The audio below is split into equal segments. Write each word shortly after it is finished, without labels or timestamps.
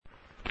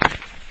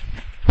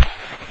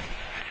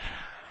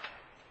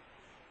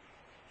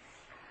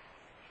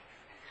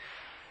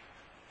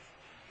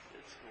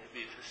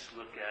just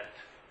look at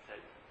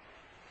that.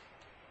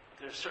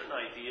 There are certain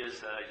ideas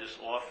that I just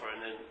offer,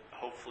 and then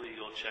hopefully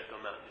you'll check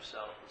them out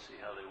yourself and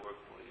see how they work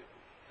for you.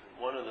 And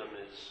one of them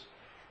is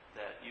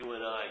that you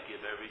and I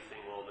give everything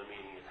all the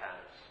meaning it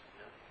has.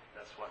 Yeah?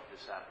 That's what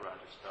this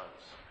apparatus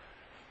does.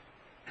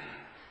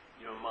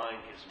 Your mind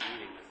gives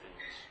meaning to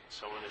things.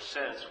 So in a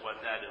sense, what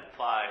that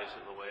implies,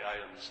 and the way I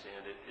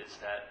understand it, is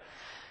that,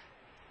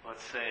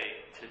 let's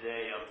say,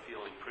 today I'm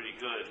feeling pretty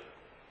good,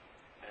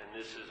 and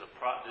this isn't a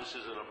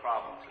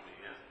problem to me.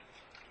 Yeah?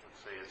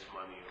 Let's say it's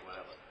money or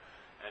whatever.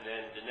 And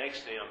then the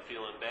next day I'm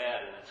feeling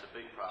bad, and it's a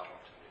big problem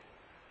to me.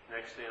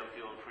 Next day I'm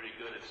feeling pretty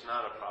good, it's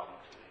not a problem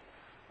to me.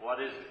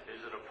 What is it?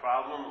 Is it a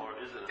problem or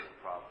isn't it a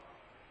problem?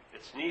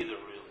 It's neither,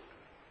 really.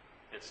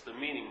 It's the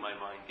meaning my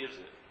mind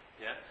gives it.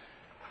 Yeah?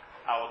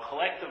 Our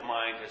collective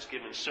mind has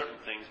given certain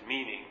things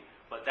meaning,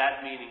 but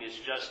that meaning is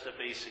just the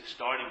basic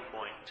starting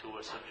point to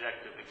a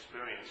subjective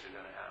experience you're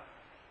going to have.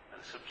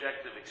 And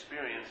subjective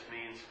experience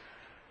means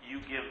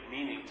you give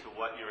meaning to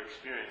what you're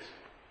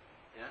experiencing.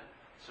 Yeah?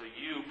 So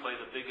you play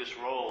the biggest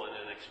role in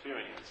an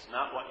experience,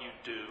 not what you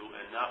do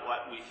and not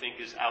what we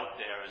think is out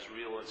there as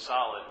real and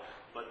solid,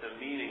 but the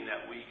meaning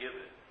that we give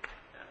it.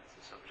 Yeah, it's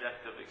a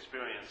subjective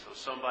experience. So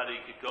somebody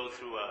could go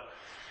through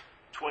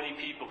 20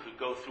 people could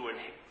go through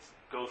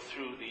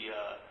the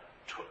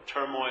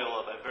turmoil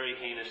of a very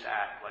heinous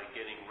act, like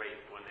getting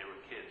raped when they were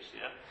kids.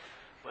 Yeah,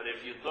 but if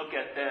you look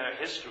at their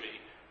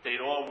history, they'd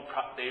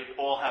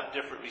all have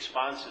different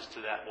responses to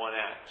that one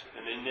act.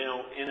 And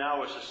in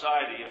our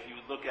society, if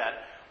you look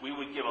at, we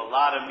would give a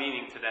lot of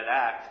meaning to that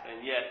act,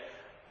 and yet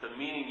the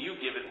meaning you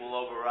give it will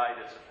override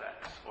its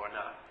effects, or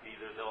not.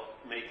 Either they'll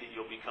make it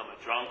you'll become a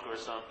drunk or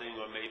something,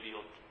 or maybe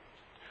you'll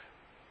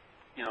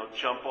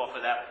jump off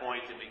of that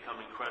point and become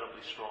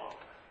incredibly strong.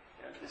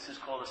 Yeah, this is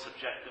called a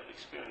subjective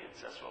experience.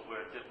 That's what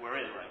we're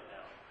in right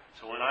now.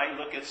 So when I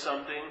look at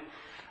something,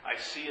 I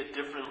see it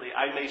differently.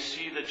 I may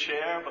see the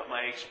chair, but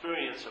my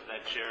experience of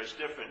that chair is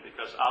different,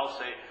 because I'll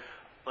say,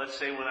 let's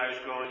say when I was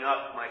growing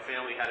up, my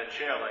family had a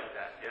chair like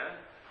that, yeah?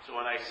 So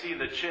when I see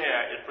the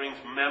chair, it brings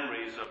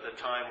memories of the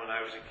time when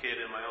I was a kid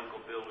and my Uncle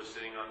Bill was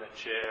sitting on that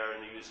chair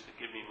and he used to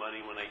give me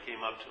money when I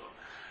came up to him.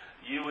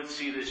 You would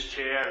see this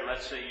chair, and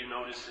let's say you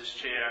notice this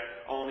chair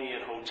only in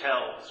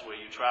hotels where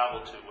you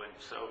travel to, and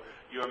so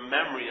your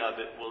memory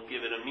of it will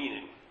give it a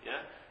meaning,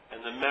 yeah?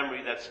 And the memory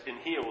that's in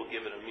here will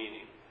give it a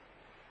meaning.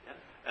 Yeah?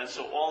 And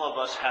so all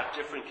of us have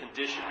different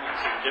conditionings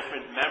and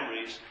different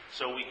memories,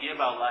 so we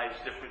give our lives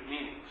different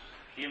meanings,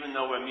 even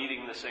though we're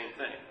meeting the same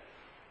thing.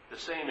 The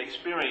same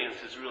experience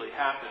is really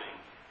happening,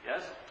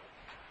 yes?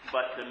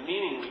 But the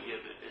meaning we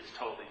give it is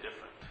totally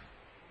different.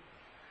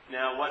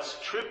 Now, what's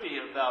trippy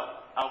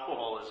about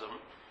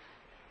alcoholism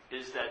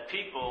is that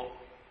people,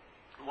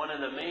 one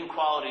of the main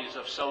qualities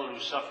of someone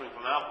who's suffering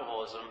from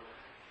alcoholism,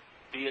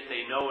 be it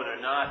they know it or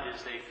not,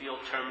 is they feel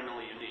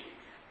terminally unique.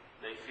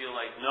 They feel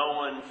like no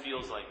one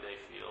feels like they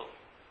feel.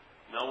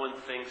 No one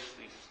thinks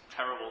these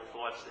terrible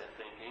thoughts they're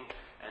thinking.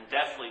 And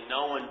definitely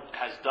no one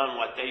has done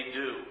what they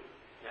do.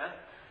 Yeah?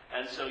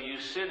 And so you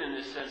sit in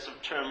this sense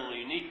of terminal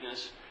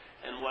uniqueness,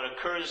 and what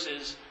occurs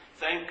is,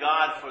 thank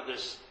God for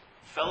this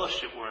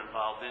fellowship we're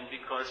involved in,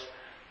 because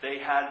they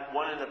had,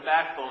 one of the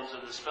backbones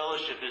of this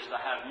fellowship is to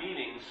have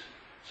meetings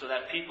so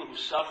that people who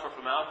suffer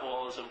from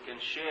alcoholism can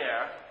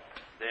share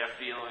their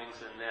feelings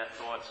and their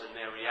thoughts and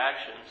their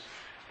reactions.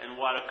 And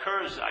what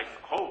occurs, I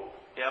hope,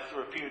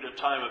 after a period of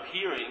time of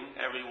hearing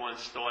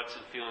everyone's thoughts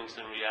and feelings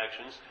and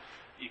reactions,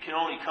 you can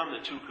only come to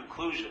two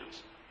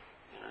conclusions.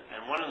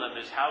 And one of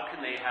them is, how can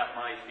they have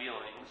my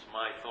feelings,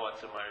 my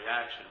thoughts, and my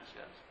reactions,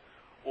 yes?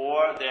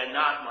 Or they're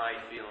not my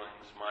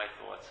feelings, my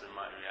thoughts, and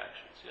my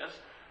reactions, yes?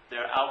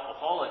 They're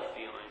alcoholic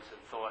feelings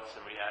and thoughts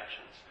and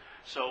reactions.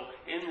 So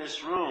in this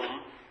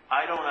room,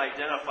 I don't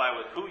identify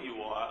with who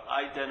you are,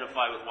 I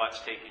identify with what's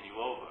taken you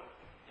over,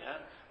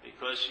 yeah?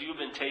 Because you've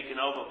been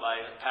taken over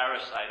by a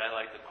parasite, I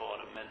like to call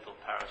it a mental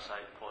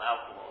parasite called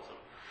alcoholism.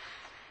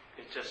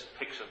 It just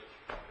paints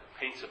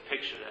a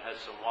picture that has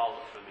some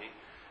wallet for me.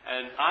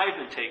 And I've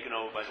been taken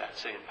over by that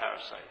same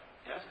parasite.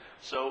 Yes?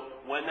 So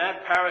when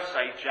that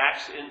parasite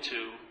jacks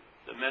into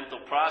the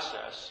mental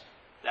process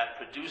that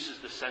produces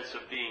the sense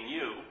of being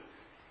you,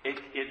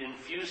 it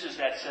infuses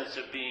that sense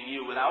of being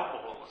you with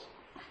alcoholism.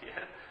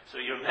 Yeah? So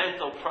your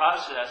mental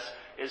process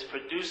is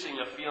producing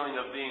a feeling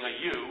of being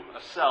a you,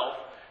 a self,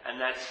 and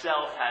that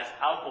self has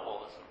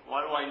alcoholism.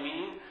 What do I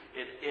mean?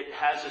 It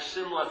has a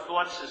similar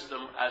thought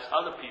system as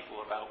other people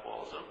with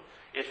alcoholism.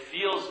 It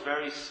feels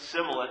very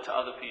similar to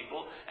other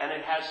people, and it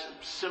has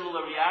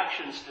similar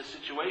reactions to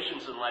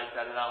situations in life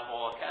that an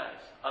alcoholic has,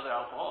 other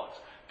alcoholics,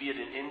 be it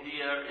in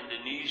India,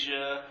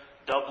 Indonesia,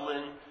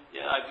 Dublin,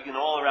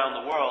 all around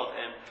the world,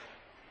 and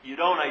you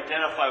don't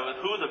identify with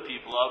who the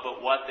people are,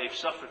 but what they've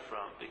suffered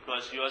from,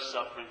 because you're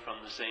suffering from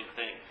the same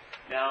thing.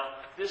 Now,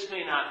 this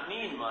may not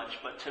mean much,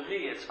 but to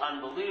me it's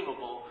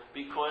unbelievable,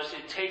 because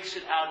it takes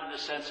it out of the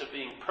sense of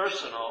being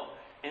personal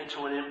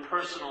into an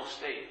impersonal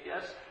state,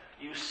 yes?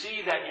 You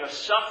see that you're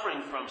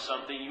suffering from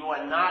something. You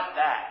are not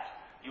that.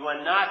 You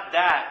are not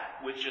that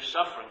which you're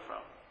suffering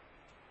from.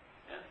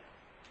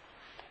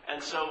 Yeah?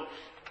 And so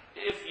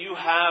if you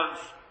have,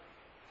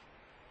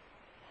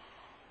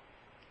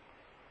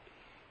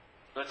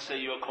 let's say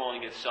you're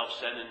calling it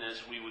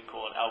self-centeredness, we would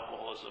call it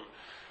alcoholism.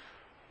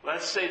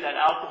 Let's say that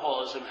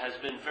alcoholism has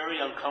been very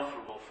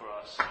uncomfortable for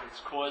us. It's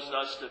caused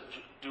us to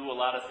do a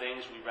lot of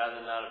things we'd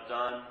rather not have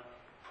done,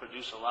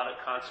 produce a lot of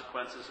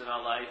consequences in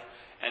our life,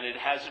 and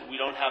we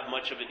don't have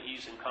much of an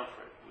ease and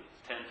comfort. We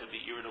tend to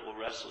be irritable,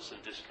 restless,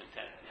 and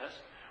discontent, yes?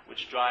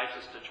 Which drives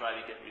us to try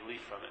to get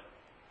relief from it.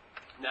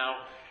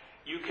 Now,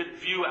 you could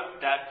view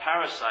that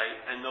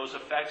parasite and those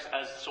effects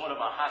as sort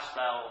of a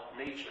hostile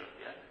nature,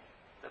 yeah?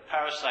 The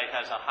parasite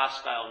has a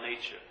hostile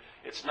nature.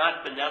 It's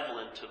not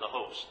benevolent to the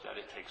host that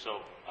it takes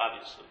over,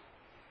 obviously.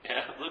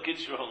 Yeah? Look at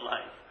your own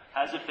life.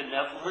 Has it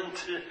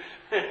benevolent?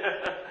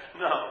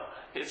 No.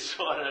 It's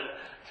sort of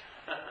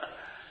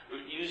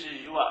it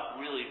uses you up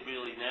really,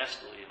 really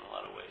nastily in a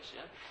lot of ways.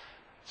 Yeah.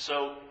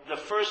 So the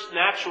first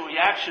natural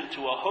reaction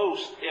to a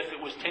host, if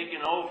it was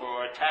taken over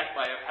or attacked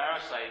by a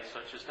parasite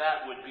such as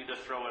that, would be to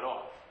throw it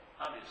off.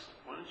 Obviously,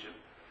 wouldn't you?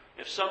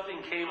 If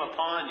something came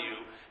upon you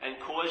and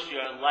caused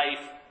your life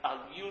a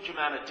huge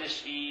amount of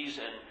dis-ease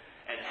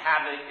and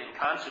havoc and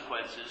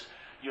consequences,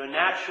 your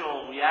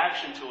natural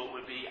reaction to it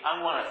would be,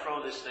 I want to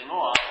throw this thing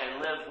off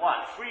and live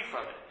what? Free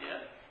from it, yeah?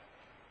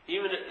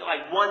 Even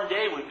like one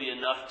day would be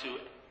enough to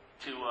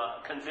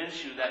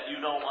convince you that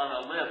you don't want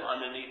to live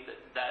underneath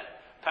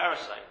that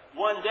parasite.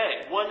 One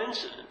day, one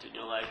incident in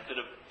your life could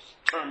have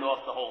turned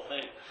off the whole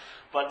thing.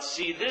 But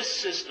see, this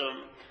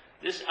system,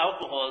 this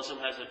alcoholism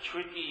has a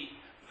tricky,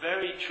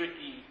 very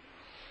tricky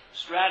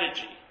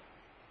strategy.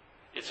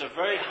 It's a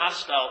very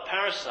hostile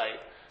parasite.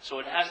 So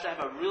it has to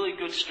have a really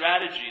good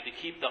strategy to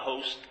keep the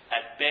host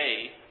at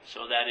bay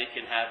so that it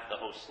can have the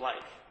host's life.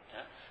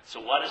 Yeah?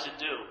 So what does it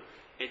do?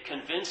 It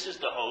convinces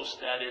the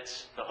host that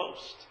it's the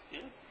host. Yeah?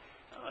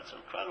 Oh, that's an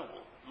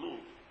incredible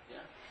move.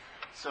 Yeah?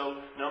 So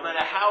no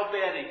matter how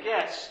bad it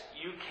gets,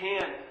 you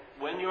can,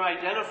 when you're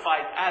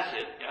identified as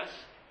it, yes,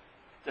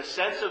 the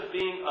sense of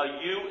being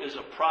a you is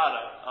a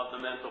product of the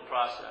mental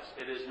process.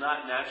 It is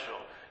not natural.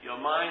 Your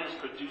mind is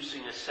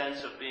producing a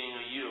sense of being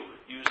a you,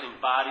 using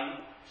body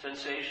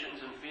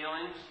sensations and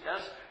feelings,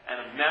 yes, and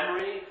a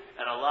memory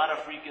and a lot of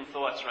freaking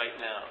thoughts right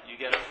now. You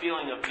get a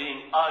feeling of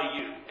being a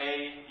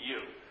you.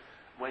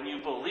 When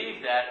you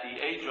believe that, the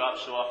A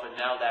drops off and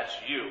now that's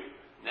you.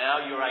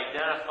 Now you're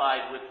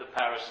identified with the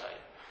parasite.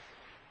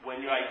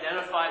 When you're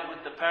identified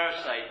with the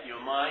parasite,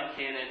 your mind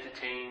can't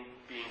entertain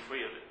being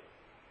free of it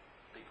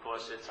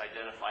because it's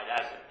identified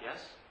as it,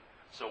 yes?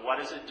 So what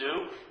does it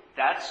do?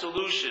 That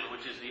solution,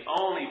 which is the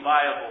only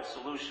viable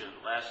solution,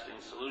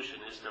 lasting solution,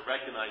 is to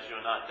recognize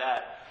you're not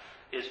that,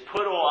 is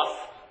put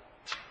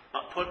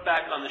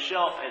back on the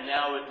shelf, and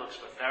now it looks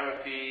for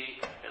therapy,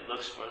 it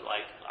looks for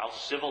I'll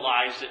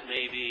civilize it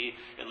maybe,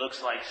 it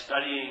looks like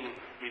studying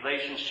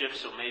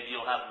relationships, so maybe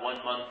you'll have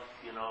 1 month,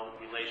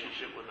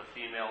 relationship with a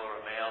female or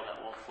a male that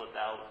won't flip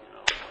out,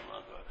 1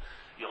 month, or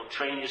you'll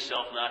train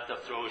yourself not to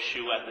throw a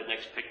shoe at the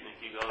next picnic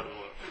you go to,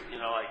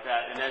 or, like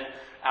that. And then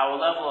our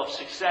level of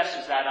success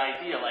is that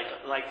idea.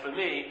 Like for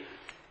me,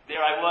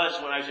 there I was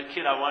when I was a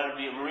kid, I wanted to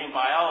be a marine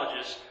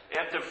biologist.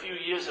 After a few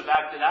years of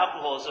active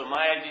alcoholism,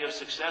 my idea of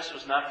success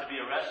was not to be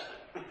arrested.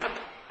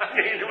 I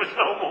mean, there was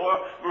no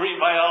more marine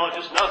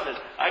biologist, nothing.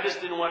 I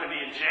just didn't want to be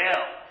in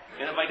jail.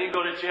 And if I didn't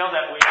go to jail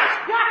that week, I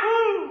said,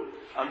 yahoo!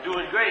 I'm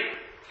doing great.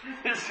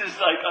 This is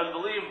like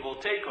unbelievable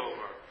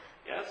takeover.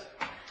 Yes?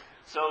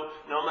 So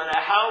no matter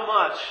how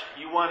much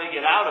you want to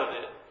get out of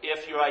it,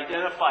 if you're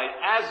identified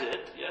as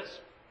it, yes,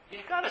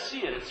 you've got to see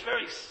it. It's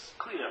very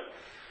clear.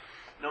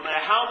 No matter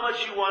how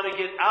much you want to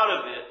get out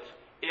of it,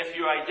 if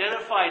you're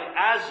identified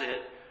as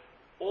it,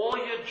 all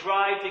your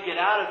drive to get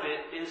out of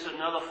it is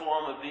another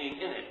form of being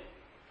in it.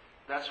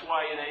 That's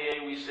why in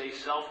AA we say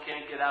self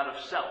can't get out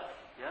of self.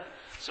 Yeah?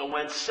 So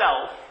when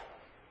self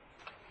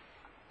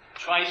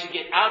tries to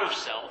get out of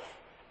self,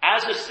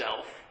 as a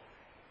self,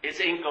 it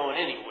ain't going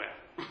anywhere.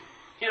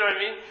 You know what I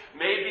mean?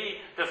 Maybe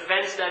the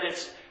fence that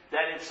it's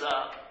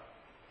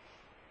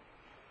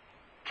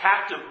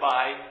captive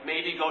by,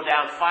 maybe go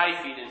down 5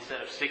 feet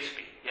instead of 6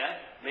 feet. Yeah?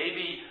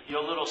 Maybe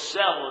your little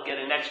cell will get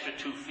an extra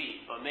 2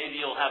 feet, or maybe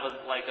you'll have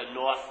a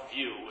north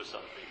view or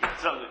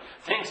something.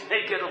 Things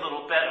may get a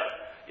little better.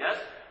 Yes?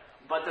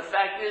 But the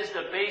fact is,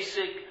 the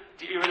basic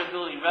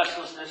irritability,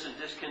 restlessness, and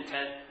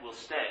discontent will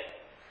stay.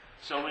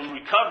 So in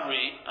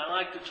recovery, I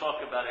like to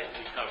talk about it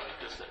in recovery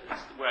because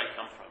it's where I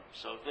come from.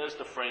 So there's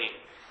the frame.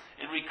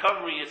 In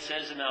recovery, it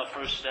says in our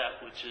first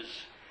step, which is,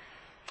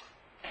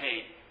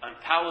 hey, I'm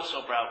powerless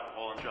over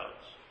alcohol and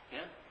drugs.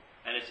 Yeah?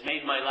 And it's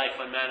made my life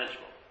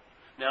unmanageable.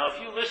 Now,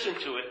 if you listen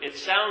to it, it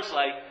sounds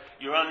like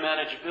your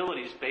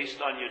unmanageability is based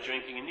on your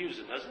drinking and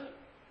using, doesn't it?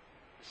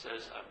 It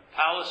says, I'm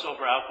powerless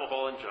over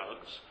alcohol and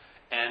drugs,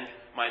 and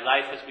my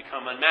life has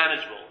become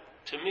unmanageable.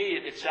 To me,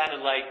 it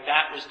sounded like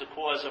that was the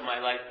cause of my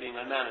life being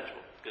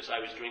unmanageable, because I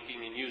was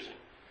drinking and using.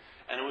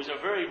 And it was a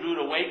very rude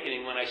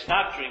awakening when I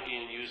stopped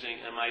drinking and using,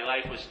 and my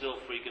life was still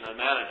freaking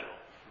unmanageable.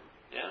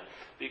 Yeah?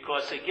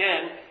 Because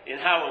again, in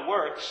how it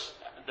works,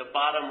 the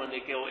bottom when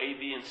they go A,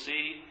 B, and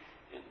C,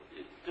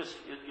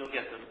 you'll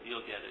get them.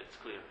 You'll get it. It's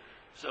clear.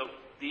 So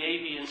the A,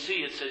 B, and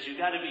C, it says you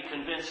got to be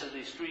convinced of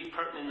these three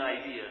pertinent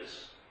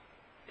ideas.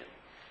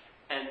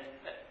 Yeah. And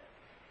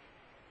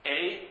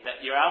A,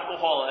 that you're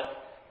alcoholic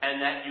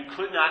and that you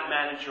could not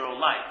manage your own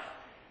life.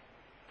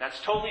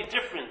 That's totally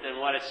different than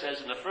what it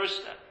says in the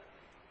first step.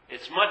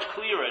 It's much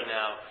clearer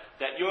now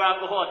that you're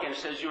alcoholic, and it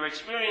says your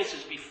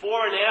experiences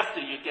before and after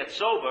you get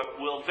sober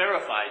will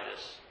verify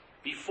this.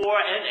 Before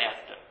and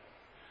after.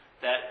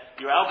 That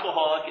you're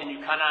alcoholic and you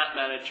cannot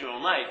manage your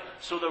own life.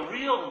 So the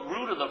real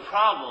root of the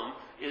problem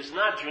is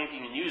not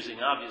drinking and using,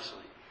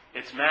 obviously.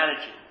 It's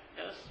managing,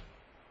 yes?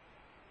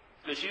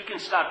 Because you can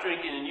stop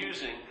drinking and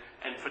using,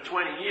 and for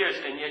 20 years,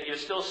 and yet you're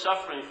still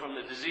suffering from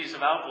the disease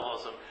of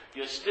alcoholism.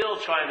 You're still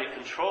trying to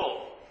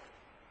control,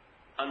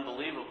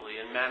 unbelievably,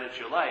 and manage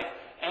your life.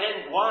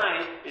 And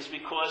why is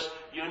because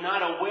you're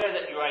not aware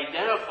that you're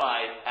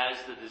identified as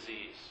the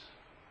disease.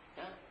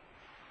 Yeah?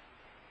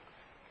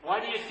 Why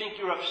do you think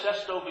you're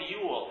obsessed over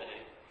you all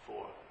day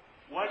for?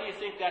 Why do you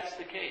think that's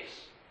the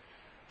case?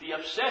 The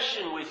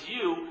obsession with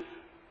you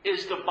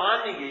is the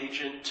bonding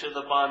agent to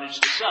the bondage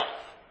to self.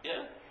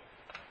 Yeah?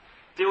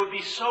 It would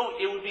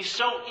be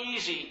so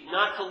easy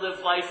not to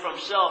live life from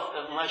self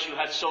unless you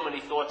had so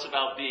many thoughts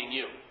about being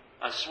you.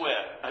 I swear.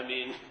 I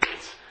mean,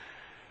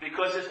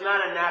 because it's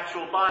not a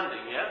natural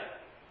bonding, yeah?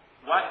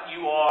 What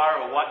you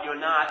are or what you're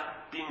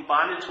not, being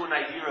bonded to an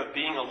idea of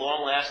being a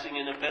long-lasting,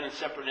 independent,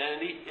 separate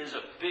entity is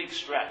a big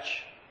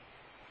stretch.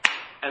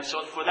 And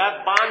so for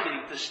that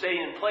bonding to stay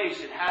in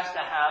place, it has to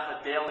have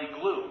a daily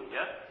glue,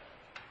 yeah?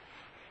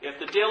 If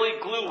the daily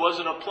glue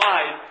wasn't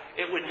applied,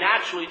 it would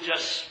naturally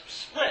just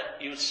split.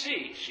 You'd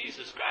see,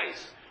 Jesus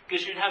Christ.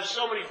 Because you'd have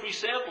so many free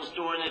samples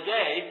during the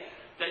day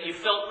that you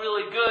felt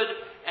really good,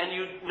 and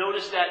you'd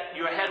notice that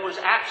your head was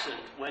absent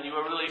when you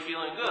were really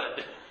feeling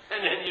good.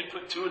 And then you'd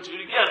put two and two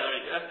together.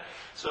 Yeah?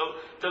 So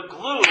the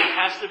glue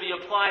has to be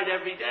applied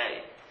every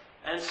day.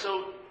 And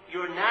so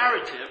your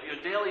narrative,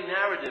 your daily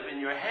narrative in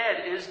your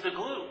head is the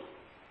glue.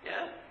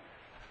 Yeah?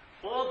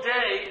 All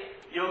day,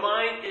 your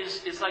mind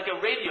is like a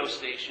radio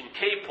station,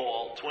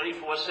 K-Paul,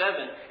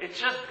 24/7. It's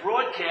just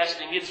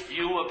broadcasting its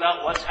view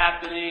about what's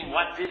happening,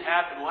 what did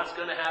happen, what's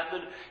going to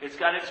happen. It's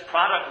got its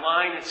product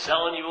line. It's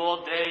selling you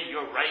all day,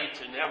 you're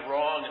right and they're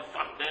wrong and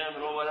fuck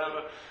them or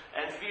whatever.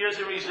 And fears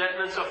and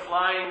resentments are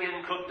flying,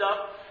 getting cooked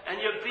up.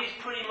 And you're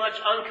pretty much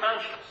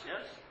unconscious,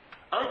 yes?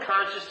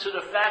 Unconscious to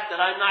the fact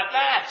that I'm not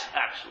that,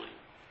 actually.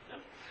 Yeah?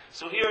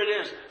 So here it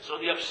is. So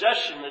the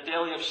obsession, the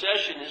daily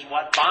obsession, is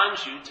what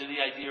bonds you to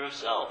the idea of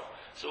self.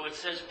 So it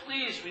says,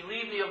 please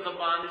relieve me of the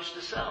bondage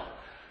to self.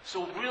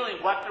 So really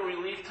what the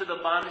relief to the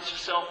bondage to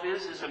self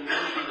is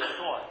immunity to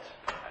thought,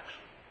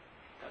 actually.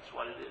 That's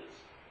what it is.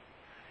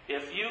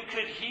 If you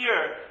could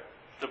hear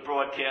the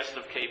broadcast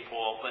of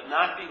K-Paul but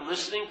not be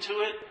listening to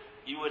it,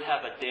 you would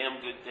have a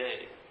damn good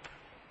day.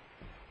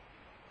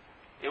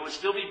 It would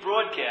still be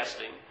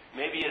broadcasting.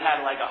 Maybe it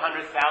had like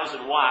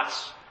 100,000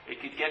 watts. It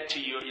could get to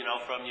you,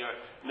 from your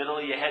middle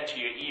of your head to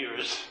your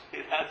ears.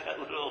 It had that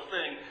little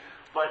thing.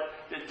 But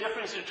the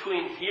difference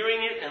between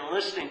hearing it and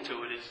listening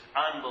to it is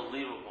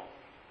unbelievable.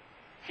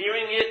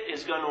 Hearing it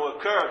is going to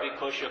occur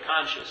because you're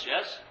conscious,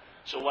 yes?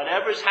 So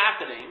whatever's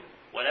happening,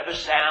 whatever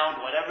sound,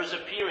 whatever's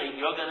appearing,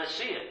 you're going to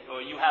see it,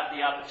 or you have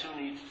the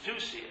opportunity to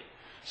see it.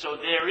 So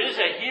there is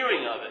a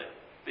hearing of it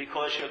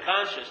because you're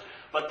conscious.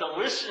 But the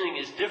listening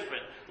is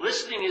different.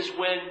 Listening is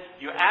when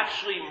you're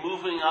actually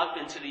moving up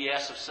into the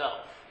ass of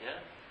self. Yeah?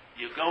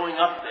 You're going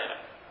up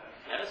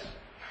there. Yes?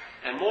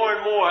 And more,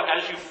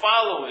 as you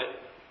follow it,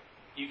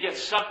 you get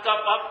sucked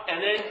up,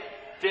 and then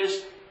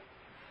there's,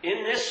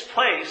 in this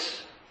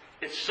place,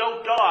 it's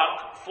so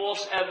dark,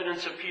 false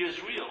evidence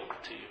appears real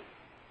to you.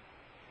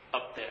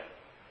 Up there.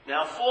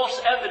 Now,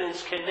 false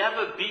evidence can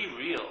never be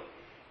real.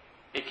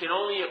 It can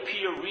only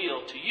appear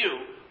real to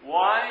you.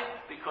 Why?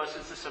 Because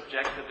it's a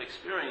subjective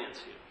experience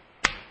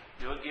here.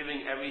 You're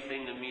giving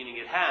everything the meaning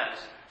it has.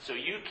 So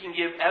you can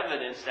give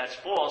evidence that's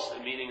false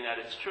the meaning that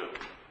it's true.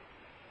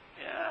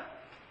 Yeah?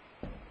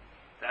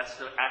 That's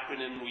the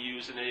acronym we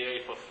use in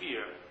AA for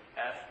fear.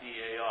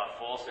 F-E-A-R,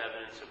 false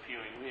evidence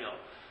appearing real.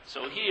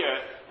 So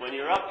here, when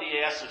you're up the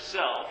ass of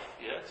self,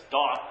 yeah, it's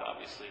dark,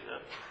 obviously.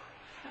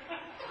 Yeah?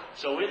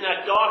 So in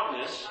that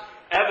darkness,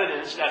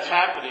 evidence that's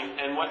happening,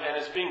 and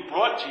it's being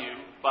brought to you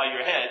by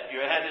your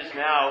head is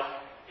now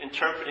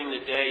interpreting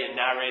the day and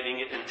narrating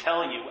it and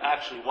telling you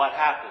actually what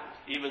happened,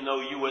 even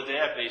though you were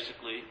there,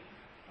 basically.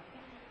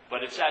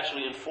 But it's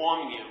actually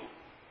informing you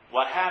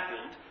what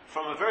happened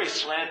from a very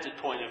slanted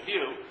point of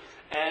view,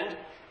 and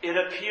it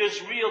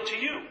appears real to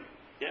you.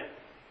 Yeah?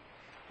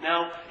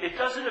 Now, it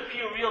doesn't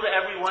appear real to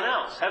everyone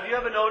else. Have you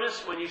ever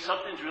noticed when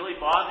something's really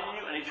bothering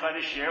you and you try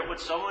to share it with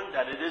someone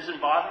that it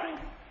isn't bothering?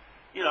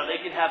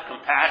 They can have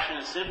compassion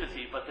and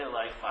sympathy, but they're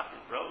like, fucking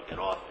bro, get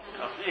off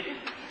it.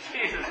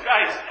 Jesus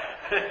Christ.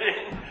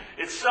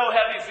 It's so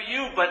heavy for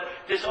you, but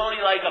there's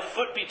only like a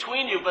foot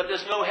between you, but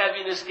there's no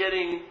heaviness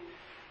getting,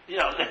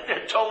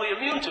 they're totally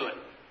immune to it.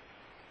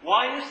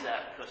 Why is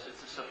that? Because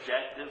it's a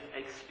subjective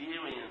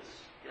experience.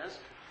 Yes?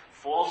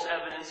 False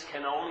evidence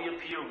can only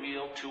appear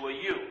real to a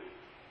you.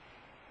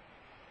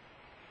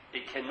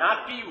 It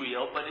cannot be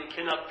real, but it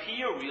can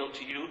appear real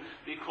to you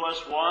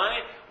because why?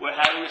 We're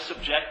having a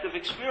subjective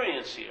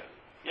experience here.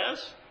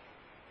 Yes?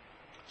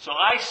 So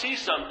I see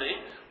something,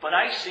 but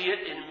I see it,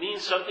 and it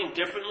means something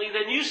differently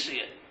than you see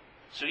it.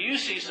 So you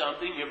see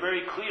something, you're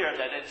very clear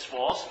that it's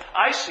false.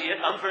 I see it,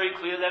 I'm very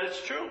clear that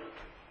it's true.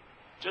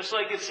 Just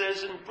like it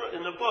says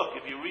in the book,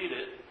 if you read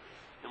it,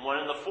 in one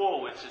of the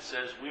forewords, it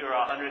says, we are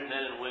 100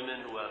 men and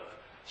women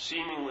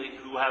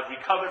who have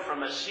recovered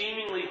from a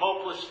seemingly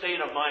hopeless state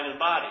of mind and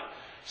body.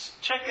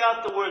 Check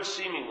out the word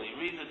seemingly.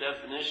 Read the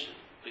definition,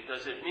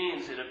 because it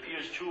means it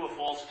appears true or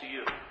false to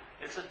you.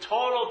 It's a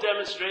total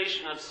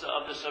demonstration of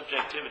the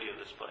subjectivity of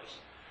this place.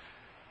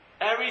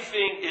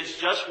 Everything is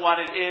just what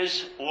it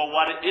is or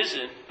what it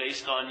isn't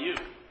based on you.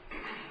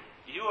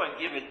 You are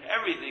given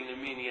everything the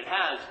meaning it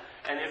has.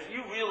 And if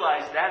you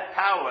realize that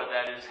power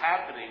that is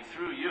happening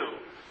through you,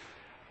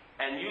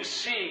 and you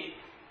see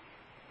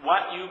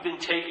what you've been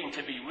taking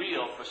to be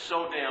real for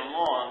so damn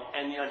long,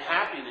 and the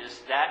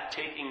unhappiness that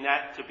taking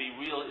that to be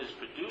real is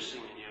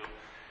producing in you,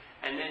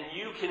 and then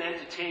you can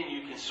entertain,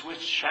 you can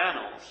switch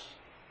channels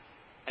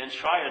and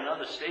try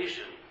another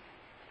station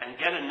and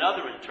get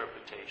another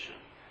interpretation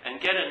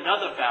and get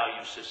another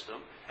value system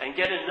and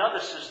get another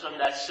system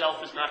that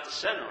self is not the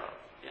center of.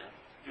 Yeah?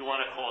 If you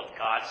want to call it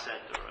God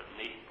center or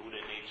Buddha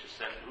nature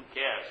center, who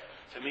cares?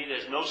 To me,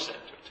 there's no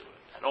center to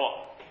it at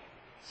all.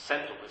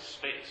 Centerless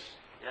space.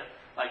 Yeah?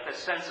 Like the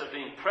sense of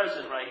being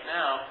present right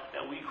now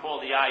that we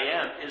call the I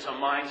am is a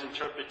mind's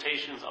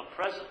interpretations of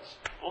presence.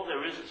 All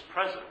there is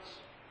presence.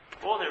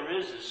 All there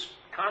is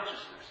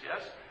consciousness,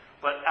 yes?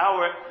 But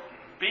our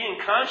being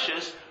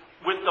conscious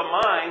with the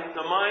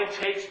mind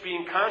takes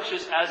being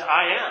conscious as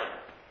I am.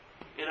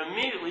 It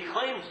immediately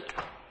claims it.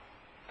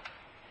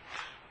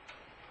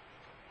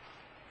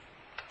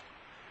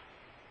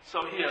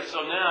 So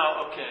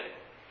now, okay,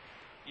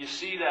 you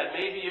see that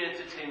maybe you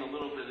entertain a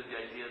little bit of the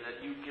idea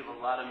that you give a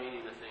lot of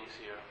meaning to things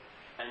here.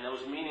 And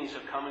those meanings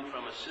are coming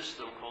from a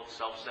system called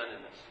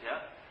self-centeredness, yeah?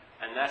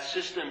 And that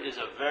system is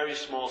a very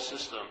small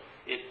system.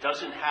 It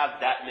doesn't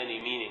have that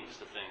many meanings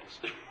to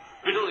things.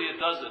 Really, it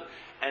doesn't.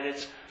 And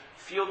its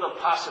field of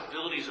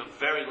possibilities are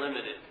very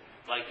limited.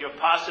 Like your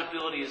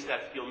possibility is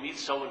that you'll meet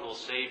someone who will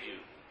save you,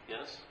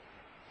 yes?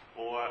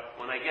 Or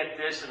when I get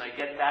this and I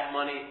get that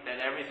money, then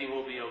everything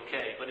will be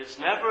okay. But it's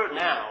never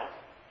now.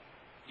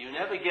 You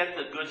never get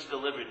the goods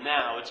delivered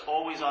now. It's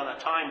always on a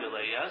time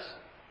delay, yes?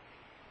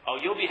 Oh,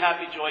 you'll be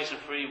happy, joyous, and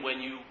free when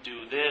you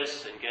do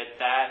this and get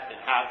that and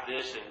have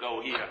this and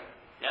go here.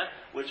 Yeah?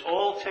 Which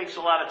all takes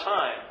a lot of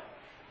time.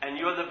 And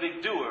you're the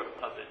big doer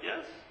of it,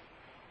 yes?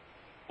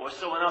 Or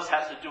someone else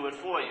has to do it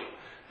for you.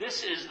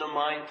 This is the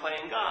mind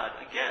playing God,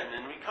 again,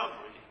 in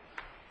recovery.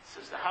 It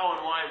says the how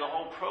and why of the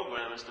whole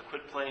program is to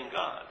quit playing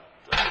God.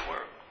 It doesn't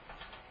work.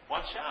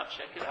 Watch out,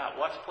 check it out.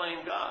 What's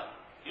playing God?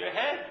 Your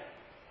head.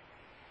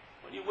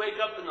 When you wake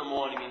up in the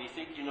morning and you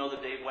think you know the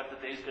day, what the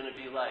day's going to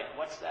be like,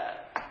 what's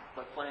that?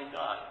 But playing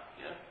God,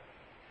 yeah?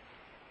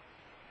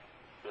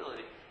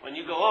 Really. When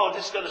you go, oh,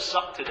 this is going to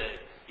suck today,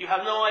 you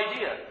have no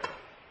idea.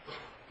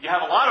 You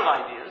have a lot of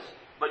ideas,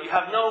 but you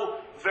have no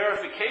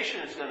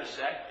verification it's going to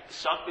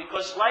suck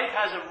because life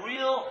has a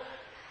real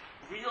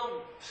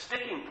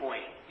sticking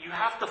point. You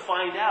have to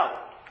find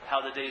out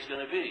how the day's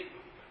going to be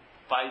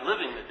by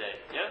living the day,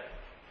 yeah?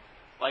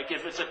 Like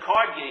if it's a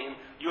card game,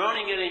 you're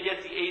only going to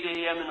get the 8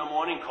 a.m. in the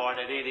morning card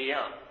at 8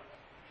 a.m.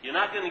 You're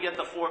not going to get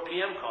the 4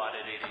 p.m. card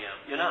at 8 a.m.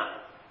 You're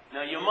not.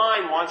 Now your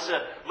mind wants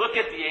to look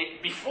at the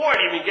 8, before it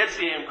even gets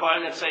the a.m.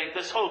 card and say,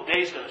 this whole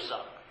day's going to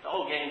suck. The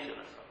whole game's going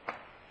to suck.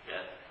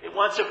 Yeah? It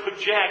wants to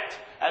project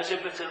as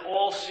if it's an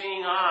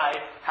all-seeing eye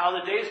how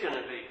the day's going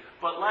to be.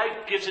 But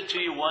life gives it to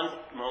you one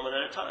moment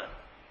at a time.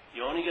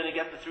 You're only going to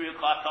get the 3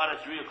 o'clock card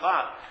at 3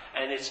 o'clock.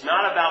 And it's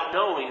not about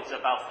knowing, it's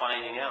about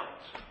finding out.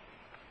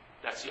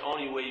 That's the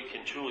only way you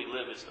can truly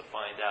live is to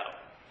find out.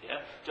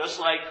 Yeah? Just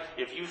like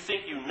if you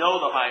think you know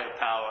the higher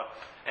power,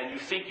 and you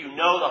think you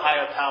know the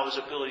higher power's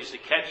abilities to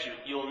catch you,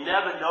 you'll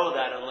never know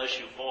that unless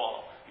you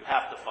fall. You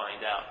have to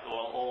find out. It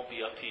will all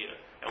be up here.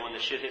 And when the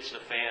shit hits the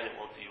fan, it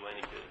won't do you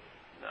any good.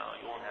 No,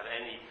 you won't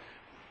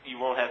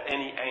have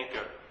any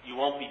anchor. You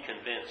won't be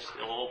convinced.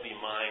 It'll all be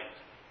mind.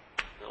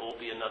 It'll all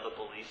be another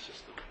belief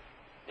system.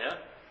 Yeah?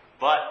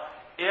 But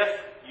if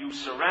you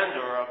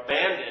surrender or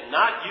abandon,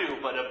 not you,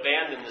 but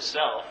abandon the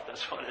self,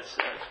 that's what it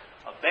says.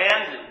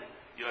 Abandon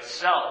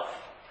yourself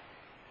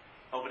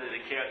over to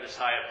the care of this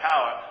higher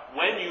power.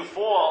 When you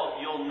fall,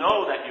 you'll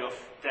know that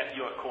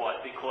you're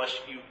caught because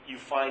you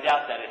find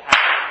out that it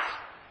happens.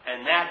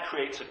 And that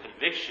creates a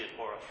conviction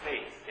or a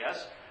faith,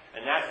 yes?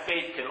 And that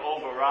faith can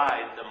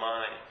override the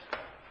mind.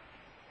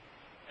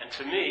 And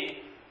to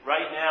me,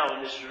 right now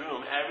in this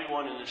room,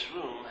 everyone in this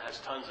room has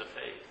tons of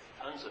faith.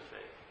 Tons of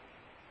faith.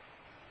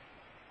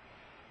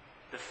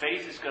 The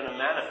faith is going to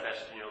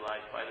manifest in your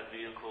life by the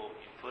vehicle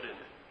you put in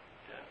it.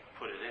 Yeah,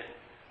 put it in.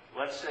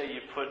 Let's say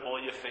you put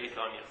all your faith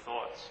on your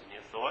thoughts. In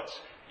your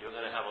thoughts, you're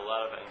going to have a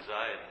lot of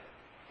anxiety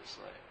this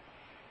life.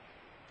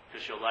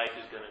 Because your life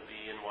is going to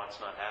be in what's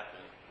not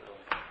happening,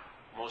 really.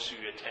 Most of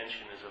your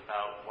attention is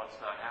about what's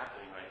not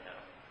happening right now.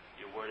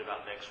 You're you're worried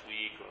about next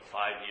week or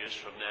 5 years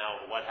from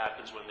now, or what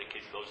happens when the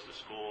kid goes to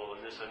school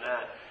and this and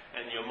that,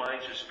 and your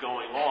mind's just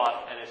going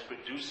off and it's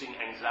producing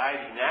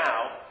anxiety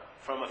now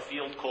from a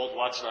field called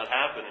what's not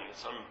happening.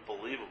 It's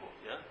unbelievable,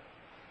 yeah?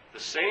 The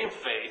same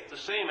faith, the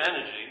same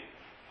energy,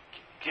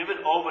 give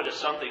it over to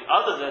something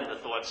other than the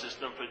thought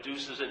system,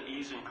 produces an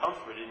ease and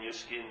comfort in your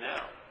skin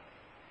now.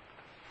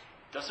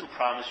 Doesn't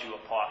promise you a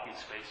parking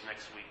space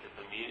next week at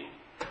the meeting.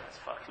 That's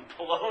fucking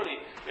baloney.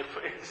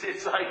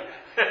 It's like,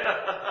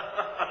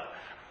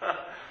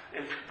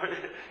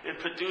 it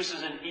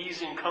produces an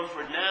ease and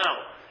comfort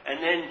now.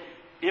 And then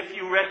if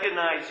you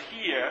recognize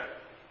here,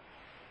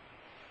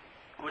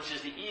 which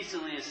is the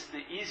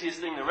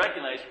easiest thing to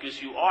recognize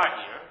because you are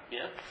here,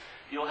 yeah?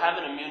 You'll have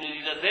an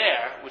immunity to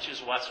there, which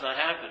is what's not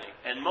happening.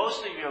 And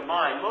most of your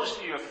mind, most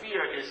of your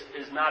fear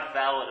is not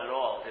valid at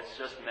all. It's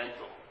just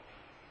mental.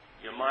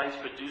 Your mind's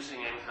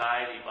producing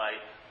anxiety by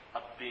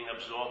being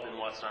absorbed in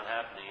what's not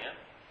happening, yeah?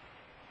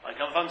 Like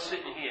if I'm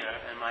sitting here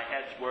and my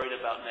head's worried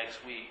about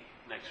next week,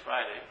 next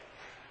Friday,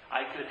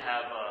 I could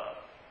have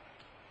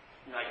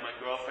like my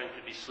girlfriend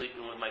could be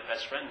sleeping with my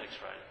best friend next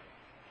Friday.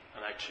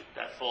 And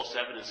that false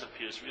evidence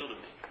appears real to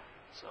me.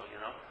 So,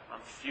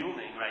 I'm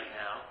fuming right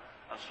now.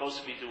 I'm supposed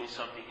to be doing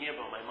something here,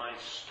 but my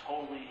mind's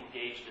totally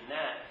engaged in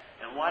that.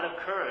 And what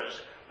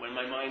occurs when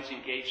my mind's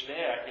engaged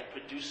there, it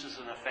produces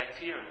an effect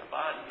here in the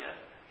body, yeah?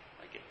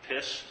 I get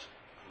pissed,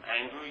 I'm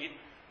angry,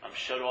 I'm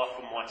shut off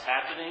from what's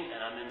happening,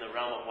 and I'm in the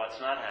realm of what's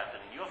not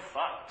happening. You're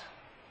fucked.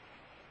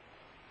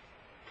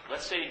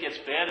 Let's say it gets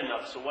bad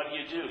enough, so what do?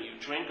 You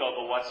drink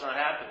over what's not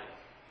happening.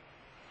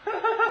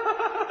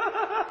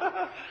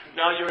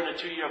 Now you're in a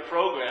 2-year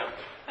program,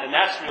 and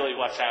that's really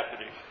what's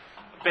happening,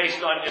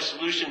 based on your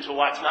solution to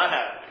what's not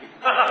happening.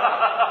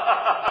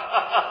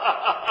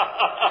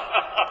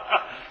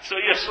 So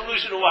your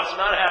solution to what's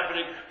not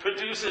happening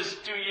produces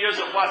 2 years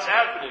of what's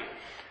happening.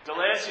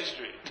 Delancey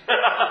Street.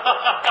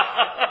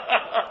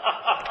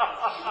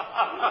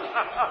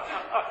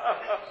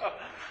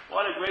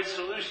 What a great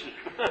solution.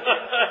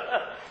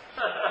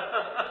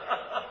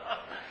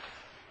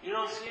 You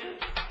don't see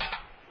it?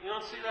 You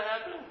don't see that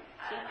happening?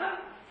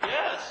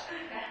 Yes.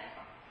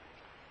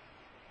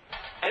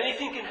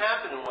 Anything can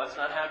happen in what's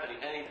not happening.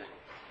 Anything.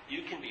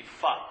 You can be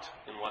fucked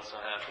in what's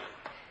not happening.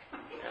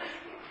 Yeah.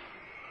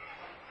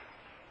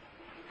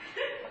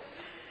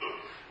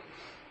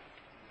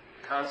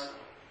 Constantly.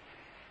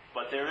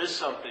 But there is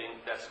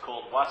something that's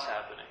called what's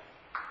happening.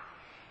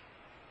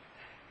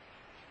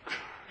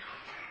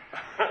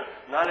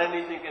 Not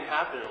anything can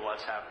happen in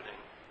what's happening.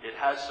 It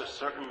has a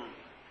certain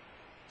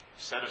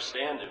set of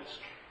standards.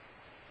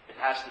 It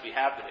has to be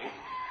happening.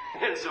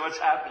 So it's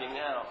happening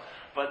now.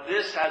 But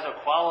this has a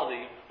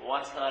quality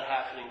what's not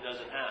happening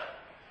doesn't have.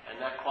 And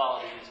that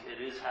quality is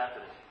it is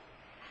happening.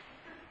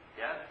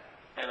 Yeah?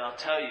 And I'll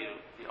tell you,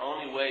 the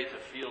only way to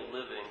feel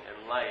living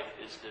and life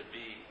is to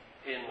be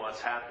in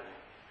what's happening.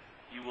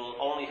 You will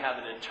only have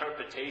an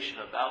interpretation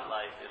about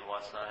life in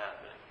what's not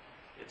happening.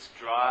 It's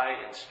dry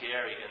and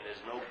scary, and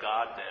there's no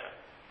God there.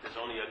 There's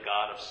only a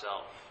God of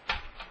self.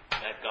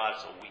 That God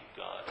is a weak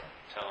God,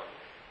 I'm telling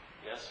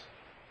you. Yes?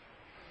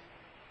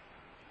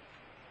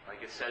 Like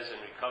it says in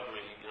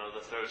recovery,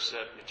 the third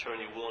step, you turn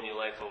your will and your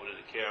life over to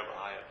the care of a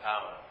higher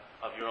power,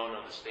 of your own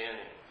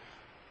understanding.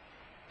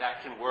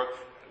 That can work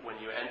when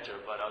you enter,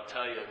 but I'll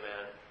tell you,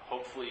 man,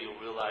 hopefully you'll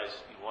realize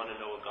you want to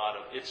know a God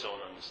of its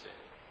own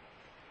understanding.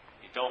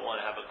 You don't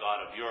want to have a God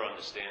of your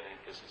understanding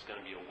because it's going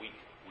to be a weak,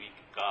 weak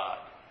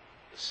God.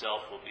 The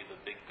self will be the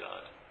big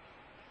God.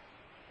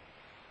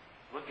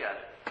 Look at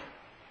it.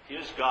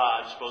 Here's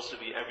God, supposed to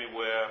be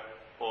everywhere,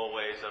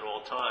 always, at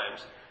all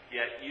times,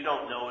 yet you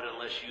don't know it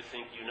unless you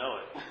think you know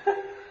it.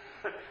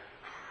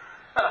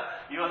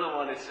 You're the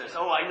one that says,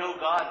 oh, I know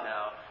God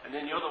now. And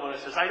then you're the one that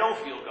says, I don't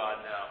feel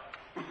God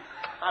now.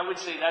 I would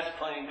say that's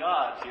playing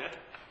God, yeah?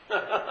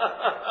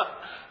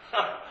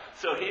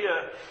 So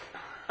here,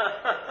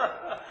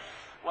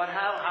 what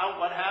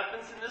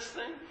happens in this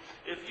thing?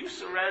 If you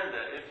surrender,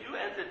 if you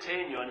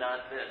entertain you're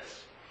not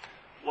this,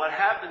 what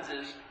happens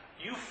is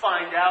you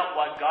find out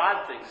what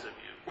God thinks of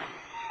you,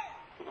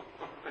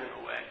 in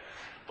a way.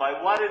 By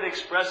what it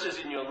expresses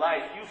in your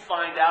life, you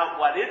find out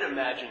what it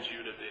imagines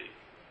you to be.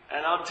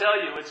 And I'll tell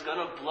you, it's going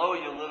to blow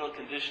your little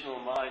conditional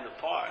mind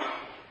apart.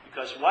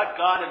 Because what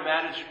God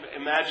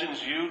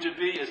imagines you to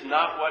be is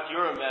not what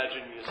you're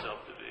imagining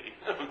yourself to be.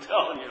 I'm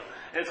telling you,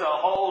 it's a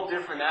whole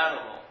different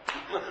animal.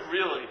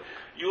 Really.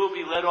 You will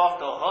be let off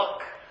the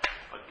hook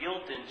for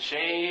guilt and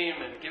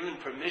shame and given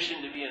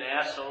permission to be an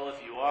asshole if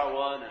you are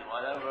one and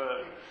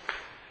whatever.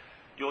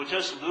 You'll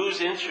just lose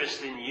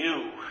interest in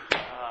you.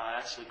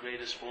 That's the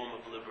greatest form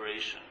of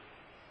liberation.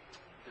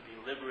 To be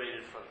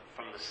liberated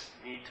from the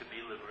need to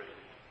be liberated.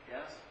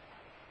 Yes?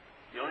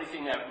 The only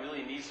thing that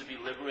really needs to be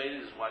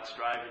liberated is what's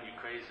driving you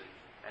crazy.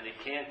 And it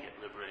can't get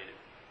liberated.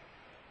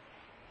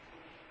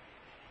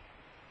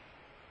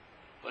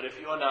 But if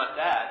you're not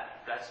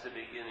that, that's the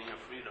beginning of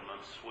freedom, I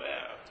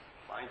swear.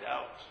 Find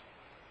out.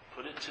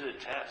 Put it to the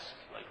test.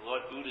 Like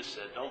Lord Buddha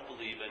said, don't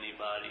believe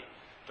anybody.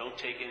 Don't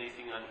take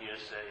anything on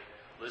hearsay.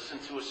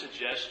 Listen to a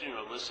suggestion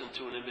or listen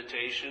to an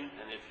invitation,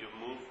 and if you're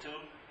moved to,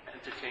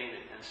 entertain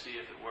it and see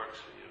if it works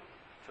for you.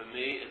 For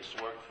me, it's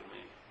worked for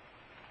me.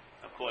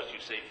 Of course, you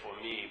say for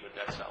me, but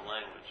that's our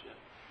language. Yeah?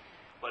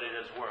 But it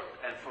has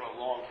worked, and for a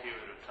long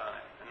period of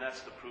time. And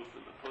that's the proof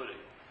in the pudding.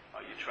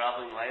 Are you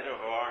traveling lighter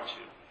or aren't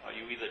you? Are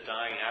you either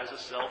dying as a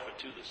self or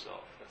to the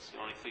self? That's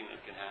the only thing that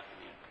can happen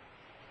here.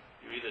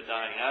 You're either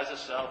dying as a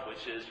self,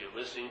 which is you're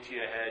listening to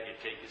your head, you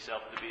take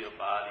yourself to be a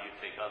body, you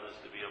take others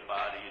to be a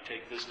body, you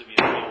take this to be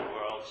the real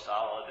world,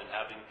 solid, and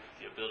having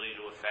the ability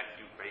to affect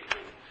you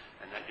greatly.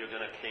 And that you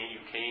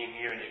came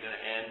here and you're going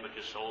to end, but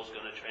your soul's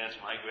going to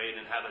transmigrate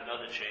and have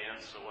another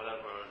chance or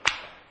whatever.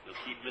 You'll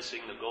keep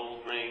missing the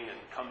gold ring and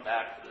come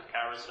back to the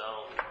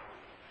carousel.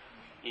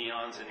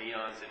 Eons and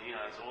eons and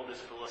eons, all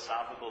this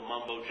philosophical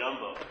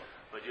mumbo-jumbo.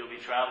 But you'll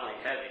be traveling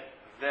heavy,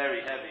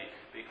 very heavy,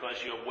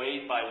 because you're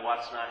weighed by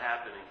what's not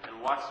happening.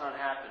 And what's not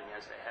happening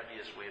has the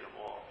heaviest weight of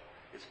all.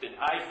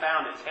 I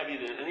found it's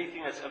heavier than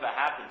anything that's ever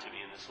happened to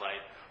me in this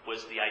life,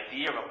 was the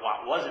idea of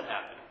what wasn't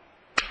happening.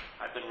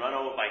 I've been run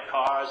over by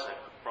cars, I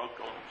broke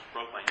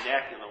my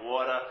neck in the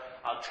water.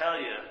 I'll tell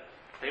you,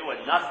 they were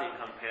nothing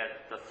compared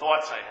to the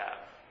thoughts I have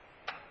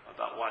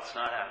about what's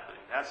not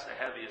happening. That's the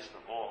heaviest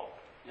of all.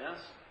 Yes?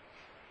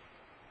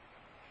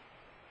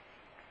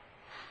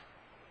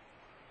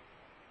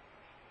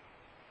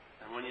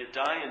 And when you're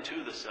dying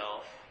to the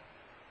self,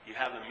 you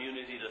have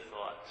immunity to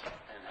thought.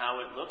 And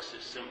how it looks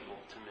is simple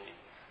to me.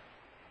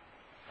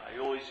 I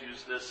always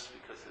use this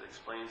because it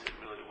explains it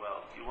really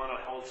well. If you want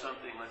to hold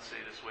something, let's say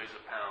this weighs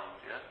a pound,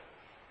 yeah?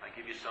 I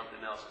give you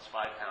something else that's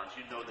 5 pounds.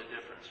 You'd know the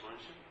difference,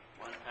 wouldn't you?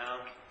 1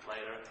 pound,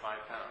 lighter,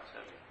 5 pounds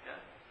heavy, yeah?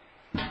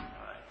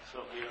 All right,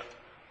 so here,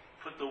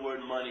 put the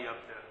word money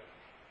up there,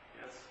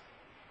 yes?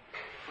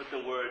 Put the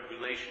word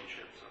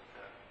relationships up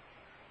there.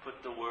 Put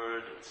the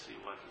word, let's see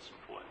what is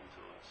important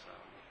to us,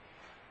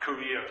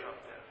 career up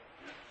there.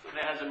 Yeah? So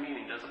that has a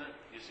meaning, doesn't it?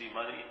 You see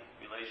money,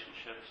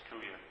 relationships,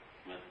 career.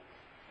 Yeah?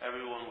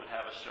 Everyone would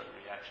have a certain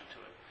reaction to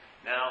it.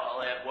 Now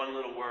I'll add one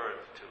little word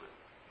to it.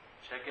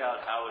 Check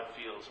out how it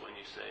feels when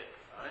you say it.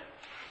 All right?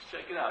 Just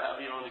check it out. Have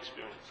your own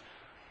experience.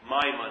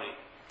 My money.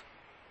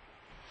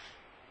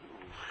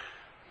 Ooh,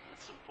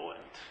 that's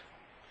important.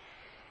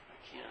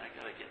 I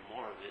gotta get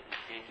more of it.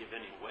 You can't give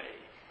any away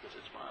because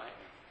it's mine.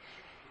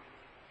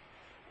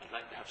 I'd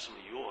like to have some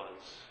of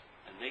yours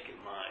and make it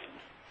mine.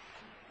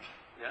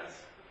 Yes?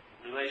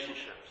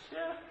 Relationships.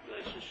 Yeah,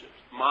 relationships.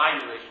 My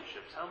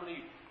relationships. How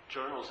many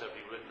journals have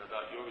you written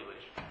about your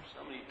relationships?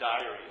 How many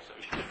diaries have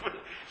you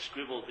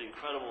scribbled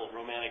incredible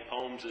romantic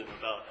poems in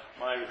about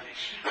my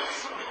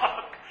relationships?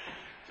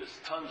 Just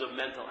tons of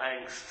mental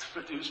angst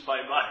produced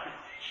by my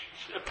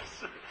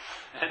relationships.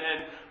 And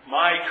then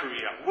my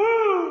career.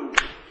 Woo!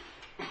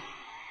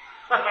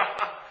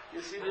 You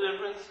see the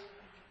difference?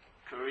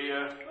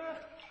 Career,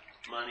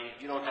 money.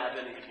 You don't have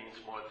any, it means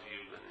more to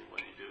you than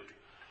when you do.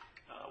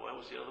 What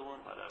was the other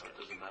one? Whatever, it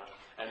doesn't matter.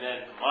 And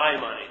then my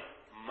money.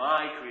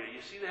 My career.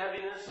 You see the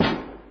heaviness?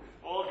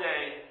 All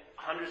day,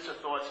 hundreds of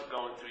thoughts are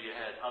going through your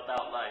head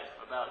about life,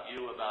 about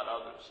you, about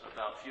others,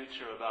 about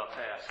future, about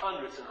past.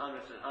 Hundreds and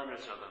hundreds and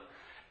hundreds of them.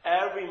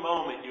 Every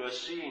moment you're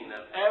seeing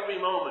them. Every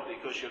moment,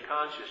 because you're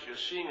conscious, you're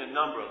seeing a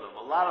number of them.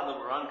 A lot of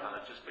them are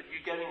unconscious, but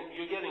you're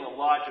getting a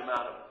large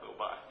amount of them go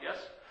by. Yes?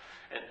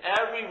 And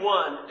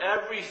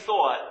every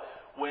thought,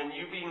 when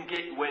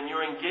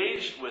you're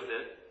engaged with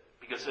it,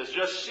 because there's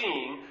just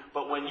seeing,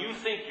 but when you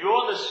think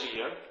you're the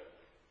seer,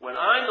 when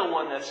I'm the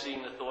one that's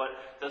seeing the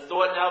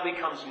thought now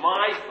becomes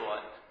my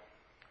thought.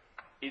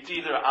 It's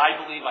either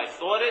I believe I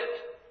thought it,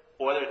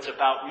 or it's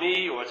about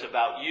me, or it's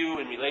about you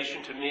in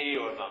relation to me,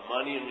 or about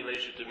money in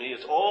relation to me.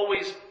 It's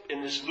always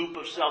in this loop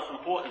of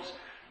self-importance.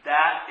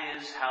 That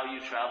is how you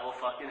travel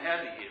fucking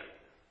heavy here.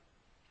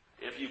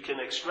 If you can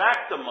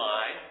extract the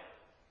mind,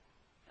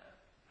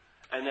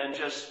 and then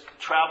just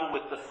travel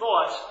with the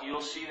thoughts,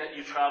 you'll see that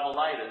you travel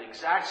lighter. The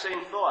exact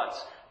same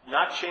thoughts.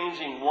 Not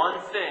changing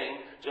one thing,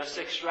 just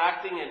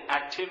extracting an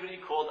activity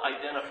called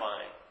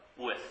identifying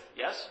with.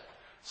 Yes?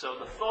 So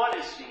the thought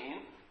is seen,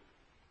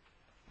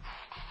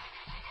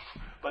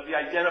 but the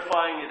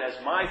identifying it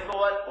as my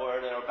thought,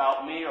 or they're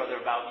about me, or they're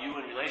about you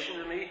in relation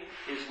to me,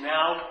 is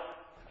now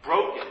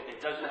broken.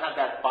 It doesn't have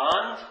that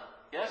bond,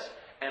 yes?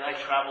 And I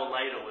travel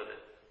lighter with it.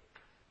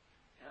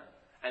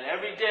 Yeah? And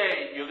every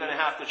day you're going to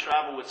have to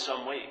travel with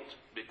some weight,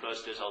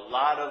 because there's a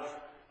lot of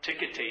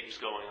ticket tapes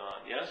going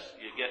on, yes?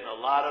 You're getting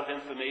a lot of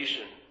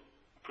information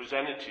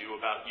presented to you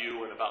about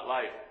you and about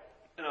life.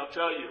 And I'll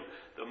tell you,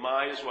 the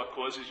mind is what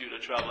causes you to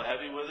travel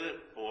heavy with it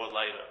or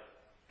lighter.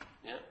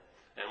 Yeah?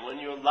 And when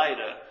you're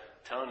lighter,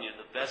 I'm telling you,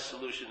 the best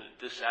solution to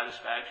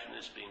dissatisfaction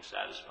is being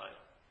satisfied.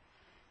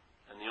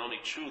 And the only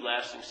true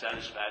lasting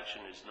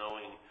satisfaction is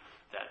knowing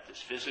that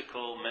this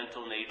physical,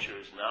 mental nature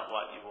is not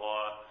what you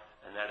are,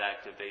 and that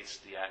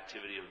activates the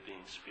activity of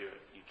being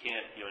spirit.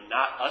 You're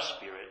not a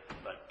spirit,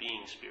 but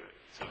being spirit.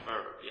 It's a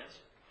verb, yes?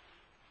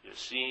 You're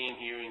seeing,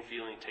 hearing,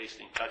 feeling,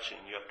 tasting, touching.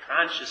 Your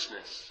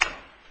consciousness.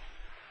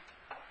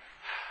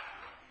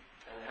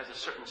 And it has a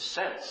certain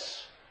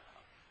sense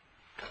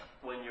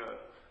when you're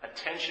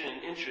attention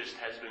and interest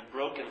has been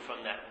broken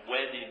from that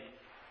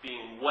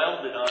being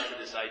welded onto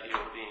this idea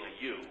of being a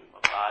you,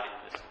 a body,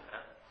 this and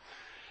that.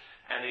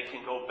 And it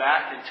can go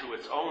back into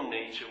its own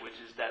nature,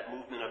 which is that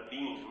movement of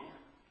being,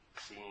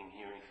 seeing,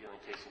 hearing, feeling,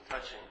 tasting,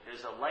 touching.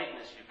 There's a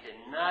lightness you can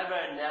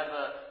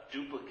never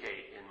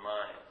duplicate in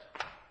mind.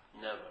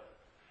 Never.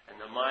 And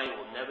the mind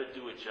will never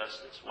do it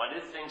justice. What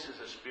it thinks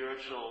is a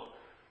spiritual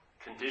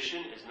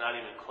condition is not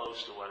even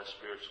close to what a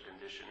spiritual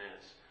condition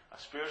is. A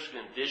spiritual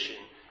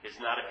condition is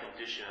not a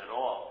condition at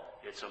all.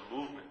 It's a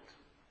movement.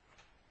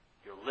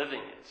 You're living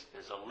it.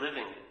 There's a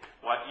living it.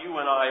 What you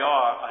and I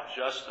are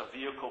just a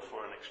vehicle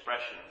for an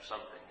expression of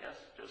something, yes?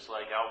 Just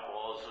like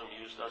alcoholism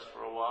used us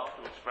for a while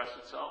to express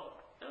itself.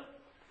 Yeah?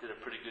 Did a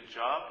pretty good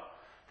job.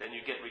 Then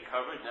you get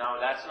recovered. Now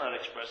that's not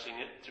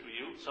expressing it through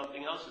you.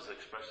 Something else is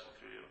expressing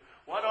through you.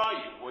 What are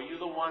you? Were you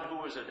the one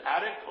who was an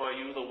addict, or are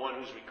you the one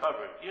who's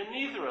recovered? You're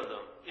neither of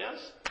them,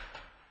 yes?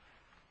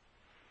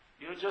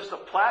 You're just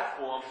a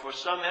platform for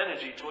some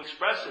energy to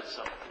express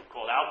itself,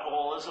 called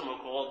alcoholism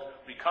or called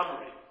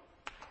recovery.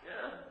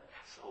 Yeah,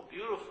 so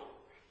beautiful.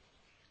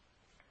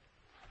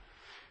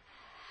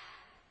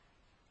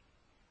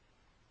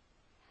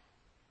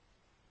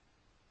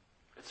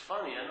 It's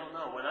funny, I don't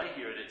know. When I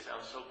hear it, it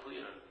sounds so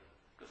clear.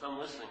 Because I'm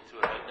listening to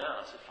it right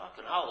now. I say,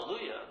 fucking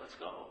hallelujah, let's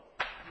go.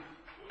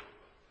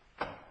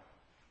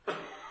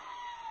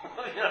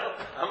 You know,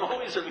 I'm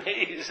always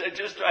amazed. I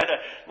just try to,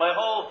 my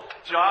whole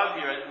job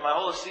here, my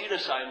whole scene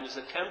assignment is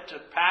attempt to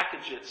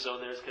package it so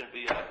there's going to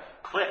be a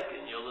click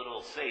in your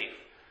little safe.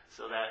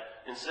 So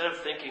that instead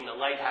of thinking the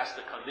light has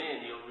to come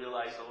in, you'll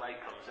realize the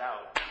light comes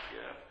out.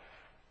 Yeah.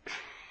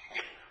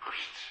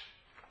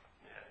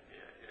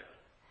 Yeah.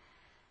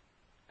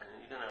 And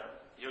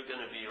you're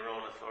gonna be your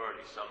own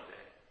authority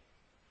someday.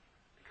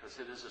 Because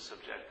it is a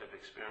subjective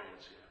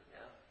experience here.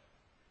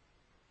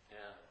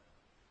 Yeah.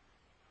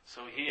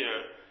 So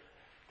here,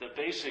 the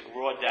basic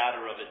raw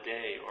data of a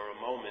day or a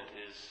moment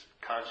is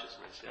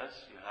consciousness,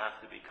 yes? You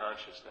have to be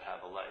conscious to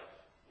have a life.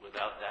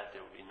 Without that,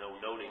 there would be no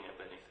noting of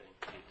anything.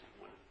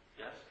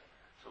 Yes?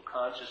 So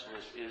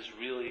consciousness is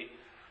really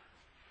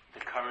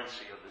the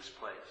currency of this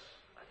place.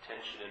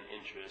 Attention and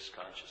interest,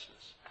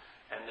 consciousness.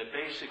 And the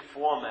basic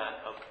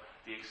format of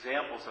the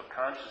examples of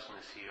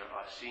consciousness here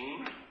are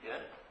seeing, yeah?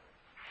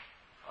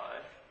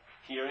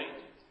 Hearing,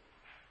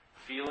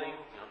 feeling,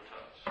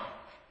 touch,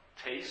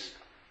 taste,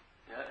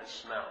 yeah, and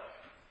smell.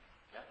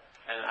 Yeah?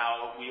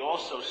 And we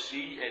also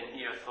see and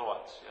hear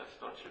thoughts, yes,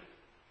 don't you?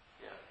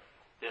 Yeah.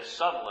 They're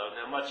subtler,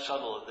 they're much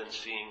subtler than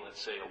seeing,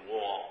 let's say, a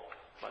wall.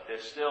 But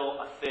there's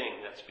still a thing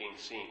that's being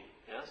seen,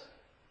 yes?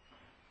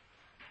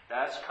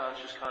 That's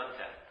conscious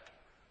contact.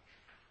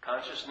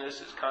 Consciousness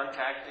is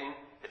contacting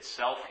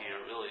itself here,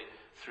 really,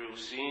 through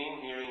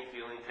seeing, hearing,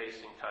 feeling,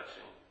 tasting,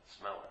 touching,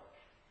 smelling.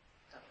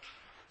 Yeah.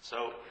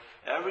 So,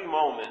 every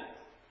moment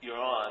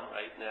you're on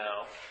right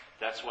now,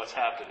 that's what's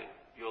happening.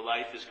 Your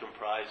life is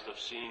comprised of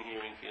seeing,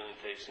 hearing, feeling,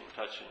 tasting,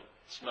 touching,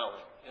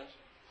 smelling, yes?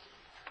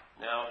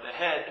 Now, the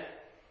head,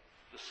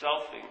 the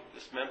selfing,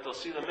 there's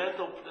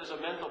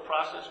a mental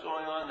process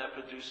going on that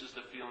produces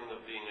the feeling of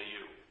being a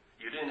you.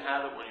 You didn't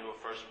have it when you were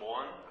first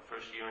born, the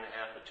first year and a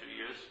half or 2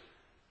 years.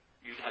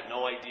 You had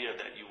no idea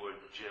that you were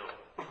Jill.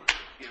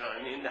 You know what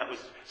I mean? That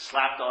was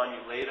slapped on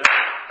you later,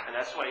 and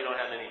that's why you don't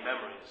have any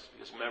memories,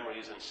 because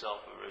memories and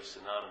self are very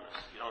synonymous.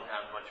 You don't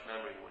have much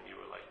memory when you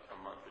were like a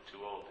month or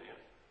two old, do you?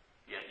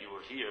 Yet you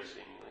were here,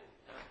 seemingly.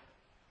 Yeah?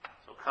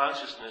 So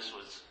consciousness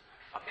was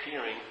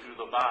appearing through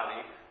the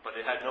body, but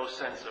it had no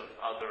sense of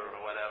other or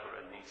whatever,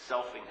 and the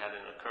selfing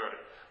hadn't occurred.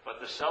 But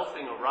the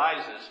selfing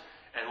arises,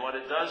 and what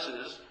it does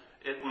is,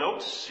 it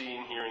notes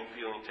seeing, hearing,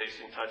 feeling,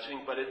 tasting,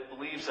 touching, but it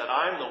believes that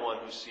I'm the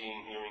one who's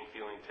seeing, hearing,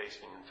 feeling,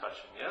 tasting, and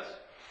touching, yes?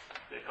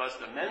 Because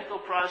the mental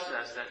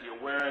process that you're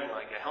wearing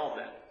like a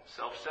helmet,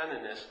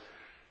 self-centeredness,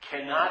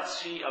 cannot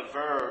see a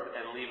verb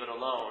and leave it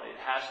alone. It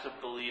has to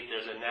believe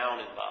there's a noun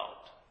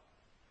involved.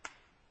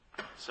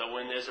 So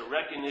when there's a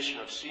recognition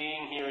of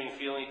seeing, hearing,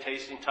 feeling,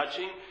 tasting,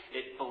 touching,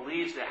 it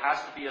believes there has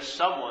to be a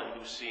someone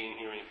who's seeing,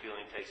 hearing,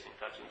 feeling, tasting,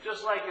 touching.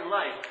 Just like in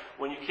life,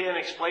 when you can't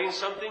explain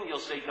something, you'll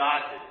say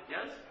God did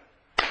it, yes?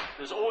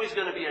 There's always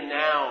going to be a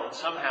noun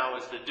somehow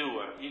as the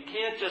doer. You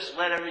can't just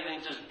let everything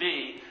just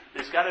be.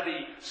 There's got to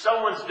be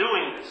someone's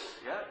doing this,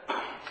 yeah?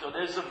 So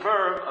there's a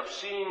verb of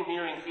seeing,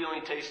 hearing,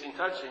 feeling, tasting,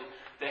 touching.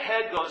 The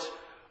head goes,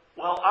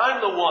 well, I'm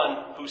the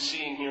one who's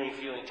seeing, hearing,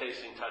 feeling,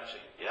 tasting,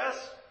 touching,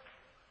 yes?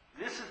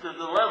 This is the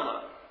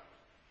dilemma.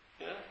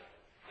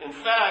 Yeah? In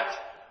fact,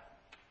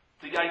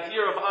 the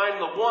idea of I'm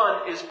the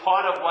one is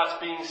part of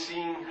what's being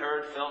seen,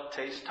 heard, felt,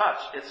 taste,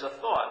 touched. It's a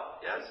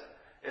thought, yes?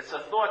 It's a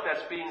thought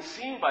that's being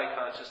seen by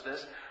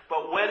consciousness,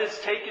 but when it's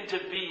taken to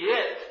be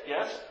it,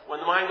 yes? When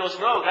the mind goes,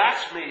 no,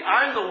 that's me,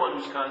 I'm the one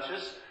who's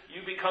conscious,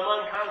 you become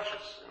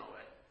unconscious in a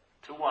way.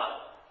 To what?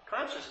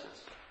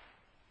 Consciousness.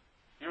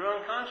 You're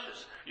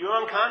unconscious. You're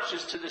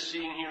unconscious to the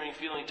seeing, hearing,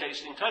 feeling,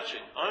 tasting,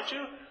 touching, aren't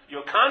you?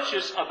 You're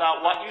conscious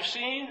about what you've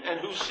seen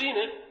and who's seen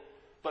it,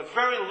 but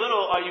very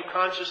little are you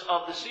conscious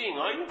of the seeing,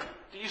 are you?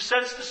 Do you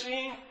sense the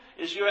seeing?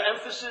 Is your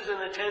emphasis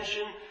and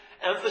attention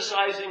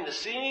emphasizing the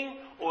seeing,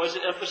 or is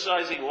it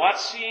emphasizing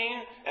what's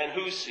seen and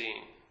who's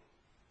seeing?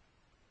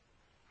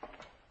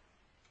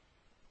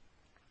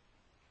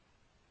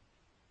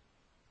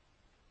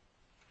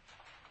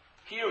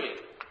 Hearing.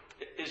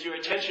 Is your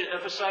attention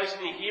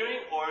emphasizing the hearing,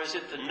 or is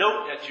it the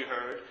note that you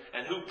heard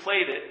and who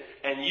played it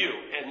and you?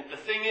 And the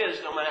thing is,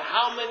 no matter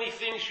how many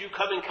things you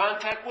come in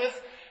contact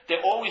with,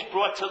 they're always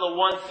brought to the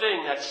one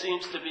thing that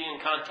seems to be in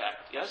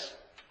contact. Yes?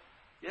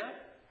 Yeah?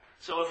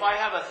 So if I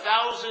have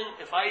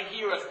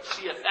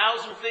see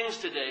 1,000 things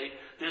today,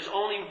 there's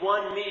only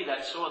one me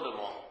that saw them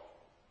all.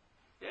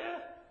 Yeah?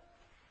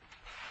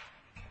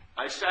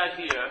 I sat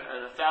here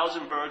and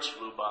 1,000 birds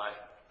flew by,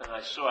 and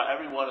I saw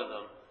every one of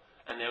them.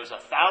 And there was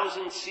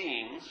 1,000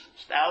 seeings,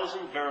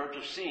 1,000 verbs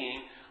of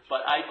seeing,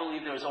 but I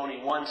believe there was only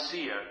one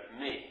seer,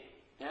 me.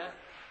 Yeah?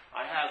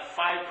 I have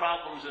 5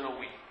 problems in a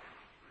week.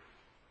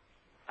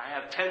 I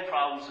have 10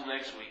 problems the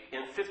next week.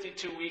 In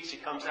 52 weeks,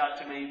 it comes out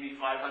to maybe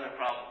 500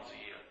 problems a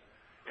year.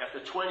 After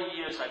 20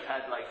 years, I've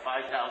had like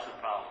 5,000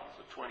 problems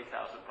or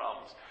 20,000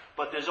 problems.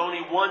 But there's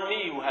only one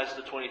me who has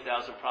the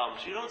 20,000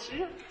 problems. You don't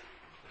see it?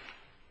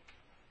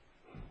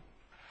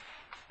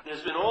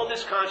 There's been all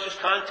this conscious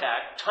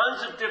contact,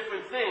 tons of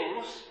different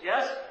things,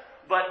 yes?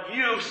 But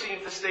you seem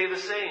to stay the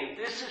same.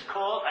 This is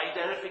called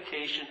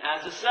identification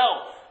as a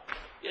self.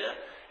 Yeah?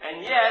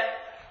 And yet,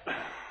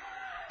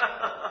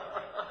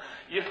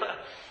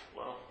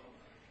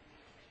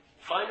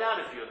 find out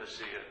if you're the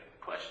seer.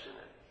 Question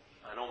it.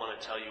 I don't want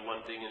to tell you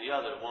one thing and the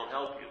other. It won't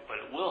help you, but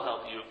it will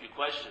help you if you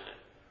question it.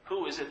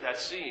 Who is it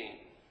that's seeing?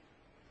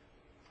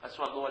 That's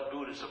what Lord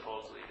Buddha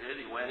supposedly did.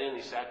 He went in,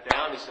 he sat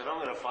down, he said, I'm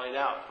going to find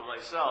out for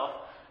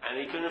myself. And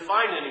he couldn't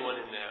find anyone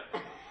in there.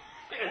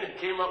 And he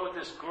came up with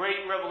this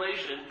great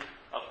revelation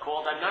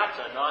called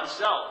anatta,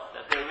 non-self,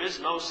 that there is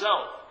no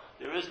self.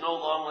 There is no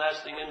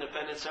long-lasting,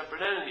 independent,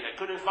 separate entity. I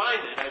couldn't find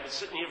it. I've been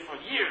sitting here for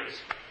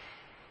years.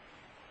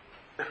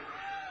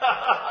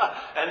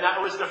 And that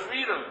was the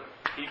freedom.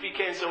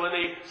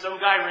 Some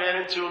guy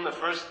ran into him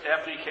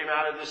after he came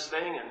out of this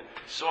thing and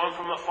saw him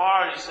from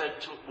afar, and he said,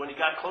 when he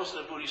got close to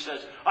the Buddha, he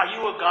says, are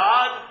you a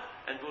god?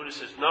 And Buddha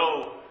says,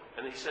 no.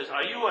 And he says,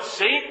 are you a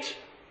saint?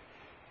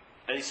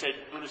 And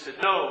Buddha said,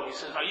 no. He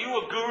says, are you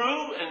a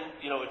guru and,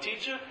 a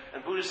teacher?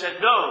 And Buddha said,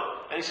 no.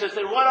 And he says,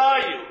 then what are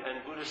you?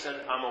 And Buddha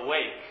said, I'm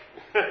awake.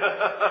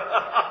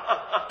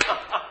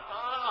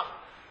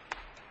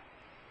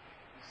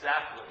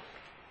 Exactly.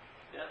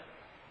 Yeah.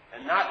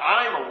 And not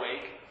I'm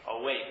awake.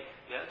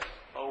 Yes?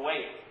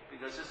 Awake.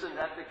 Because isn't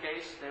that the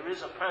case? There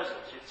is a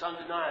presence. It's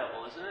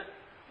undeniable, isn't it?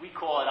 We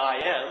call it I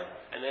am,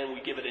 and then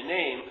we give it a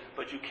name,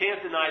 but you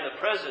can't deny the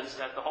presence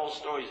that the whole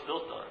story is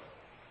built on.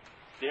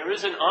 There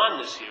is an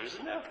onness here,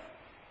 isn't there?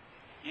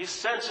 You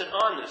sense an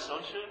onness,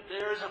 don't you?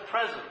 There is a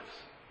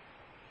presence.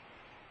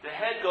 The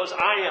head goes,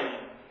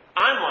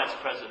 I'm what's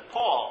present,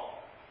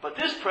 Paul. But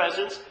this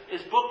presence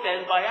is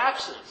bookended by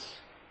absence.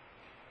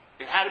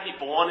 It had to be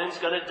born and it's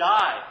going to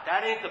die.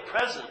 That ain't the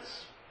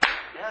presence.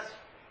 Yes?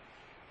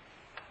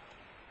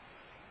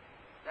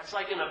 That's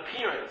like an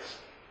appearance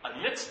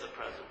amidst the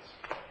presence.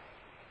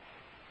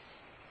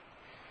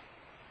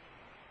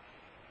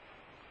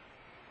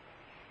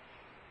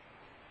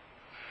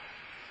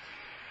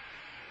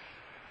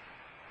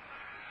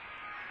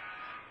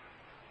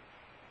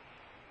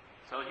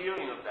 So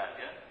hearing of that,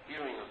 yeah?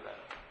 Hearing of that.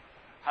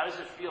 How does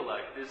it feel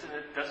like?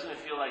 Doesn't it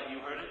feel like you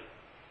heard it?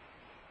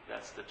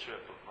 That's the trip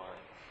of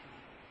mine.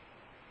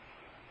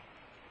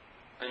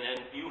 And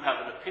then you have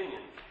an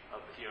opinion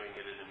of hearing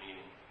it in a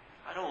meeting.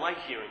 I don't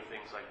like hearing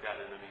things like that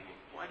in a meeting.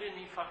 Why didn't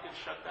he fucking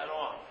shut that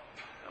off?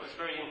 That was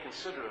very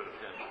inconsiderate of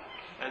him.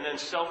 And then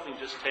selfing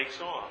just takes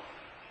off.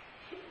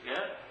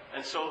 Yeah?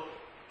 And so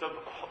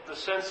the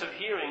sense of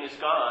hearing is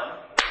gone.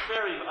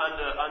 Very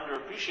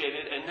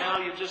underappreciated, and now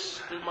you're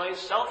just my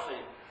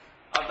selfing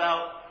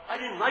about, I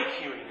didn't like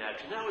hearing that,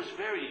 and that was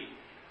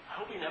I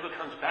hope he never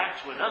comes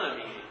back to another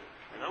meeting,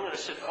 and I'm going to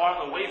sit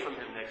farther away from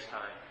him next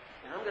time,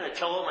 and I'm going to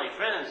tell all my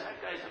friends,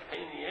 that guy's a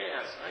pain in the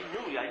ass. I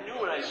knew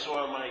what I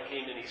saw him when I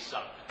came in, he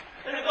sucked.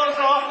 And it goes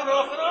off and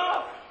off and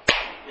off.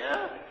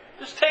 Yeah?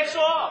 Just takes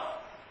off.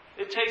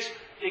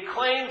 It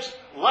claims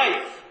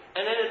life,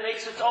 and then it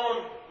makes its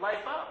own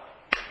life up.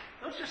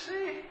 Don't you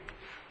see?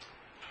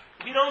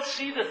 We don't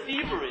see the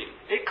thievery.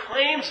 It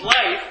claims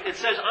life. It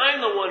says,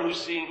 I'm the one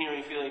who's seeing,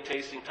 hearing, feeling,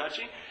 tasting,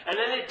 touching. And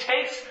then it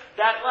takes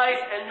that life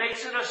and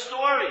makes it a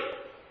story.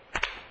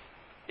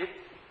 It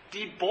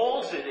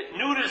deballs it, it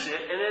neuters it,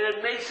 and then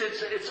it makes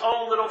its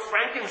own little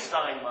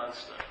Frankenstein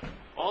monster.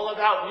 All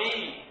about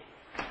me.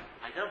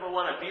 I never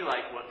want to be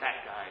like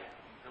that guy.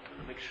 I'm going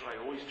to make sure I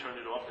always turn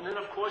it off. And then,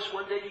 of course,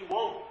 one day you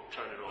won't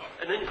turn it off.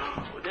 And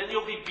then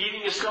you'll be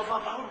beating yourself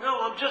up. Oh, no,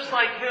 I'm just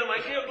like him. I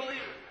can't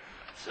believe it.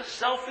 It's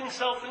just selfing. It's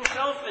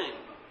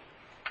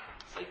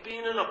like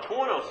being in a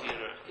porno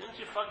theater. Isn't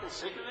you fucking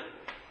sick of it?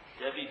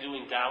 Debbie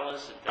doing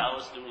Dallas and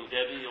Dallas doing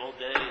Debbie all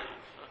day. And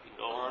fucking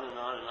go on and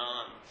on and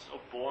on. It's so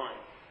boring.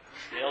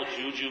 Stale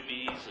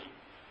jujubes and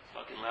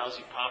fucking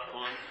lousy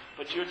popcorn.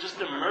 But you're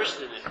just immersed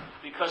in it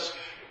because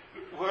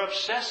we're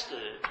obsessed with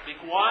it.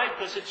 Why?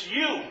 Because it's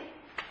you.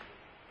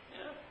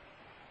 Yeah?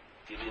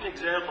 Give you an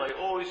example. I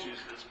always use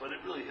this, but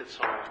it really hits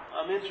home.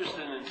 I'm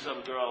interested in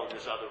some girl in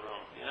this other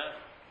room, yeah?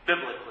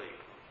 Biblically,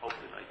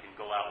 hoping I can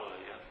go out with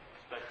her, yeah?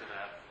 Expecting to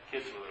have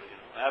kids with her, you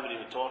know? I haven't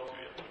even talked to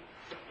her yet.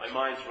 My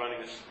mind's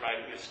writing a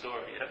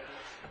story, yeah?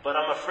 But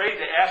I'm afraid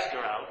to ask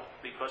her out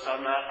because I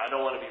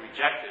don't want to be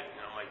rejected.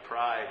 You know, my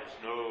pride is,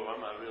 no, I'm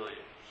not really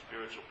a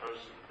spiritual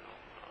person. You know,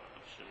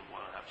 I shouldn't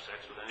want to have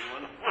sex with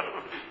anyone.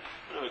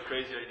 What a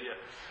crazy idea.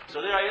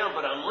 So there I am,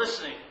 but I'm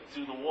listening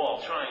through the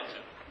wall, trying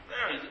to.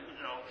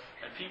 You know,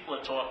 and people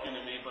are talking to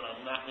me, but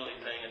I'm not really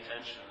paying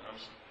attention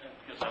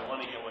because I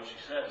want to hear what she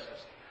says.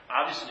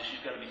 Obviously,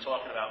 she's going to be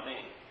talking about me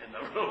in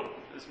the room.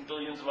 There's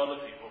millions of other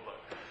people, but.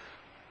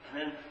 And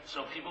then,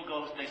 so people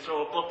go, they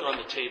throw a book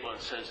on the table and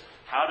says,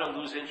 how to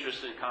lose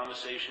interest in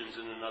conversations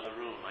in another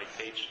room. I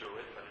paged through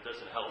it, but it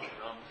doesn't help, you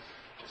know.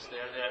 Just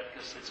there,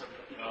 because it's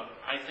you know,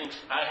 I think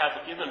I have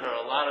given her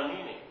a lot of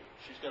meaning.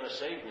 She's going to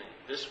save me.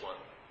 This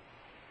one.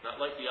 Not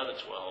like the other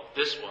 12.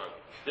 This one.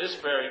 This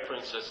fairy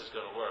princess is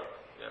going to work.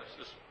 Yes,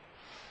 this one.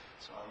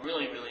 So I'm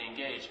really, really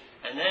engaged.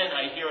 And then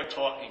I hear her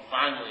talking,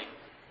 finally,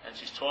 and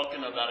she's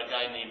talking about a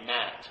guy named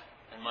Matt,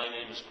 and my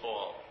name is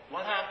Paul.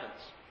 What happens?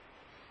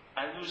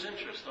 I lose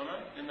interest, don't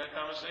I, in that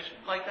conversation?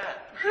 Like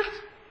that.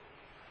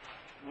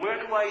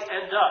 Where do I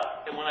end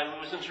up? And when I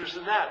lose interest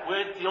in that,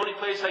 the only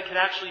place I can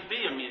actually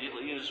be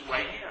immediately is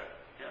right here.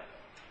 Yeah.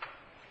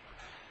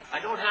 I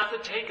don't have to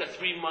take a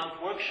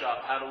 3-month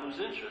workshop how to lose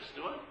interest,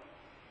 do I?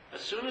 As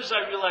soon as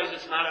I realize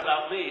it's not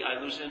about me,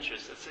 I lose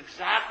interest. That's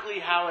exactly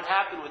how it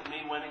happened with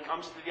me when it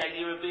comes to the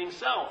idea of being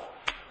self.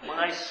 When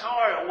I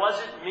saw it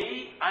wasn't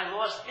me, I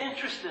lost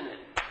interest in it.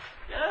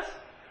 Yes?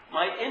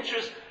 My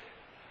interest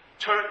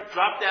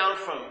dropped down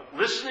from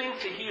listening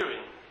to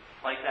hearing,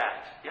 like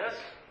that. Yes?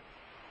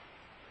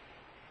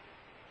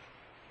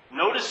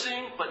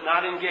 Noticing, but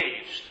not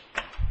engaged.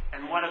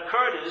 And what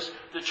occurred is,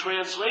 the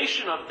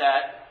translation of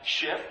that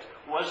shift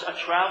was a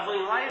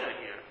traveling lighter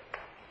here.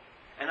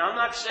 And I'm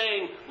not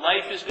saying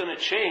life is going to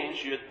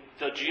change.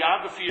 The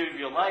geography of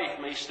your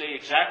life may stay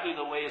exactly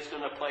the way it's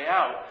going to play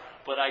out,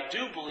 but I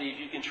do believe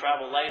you can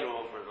travel lighter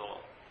over it all.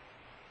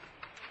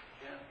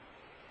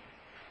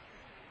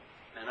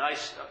 And I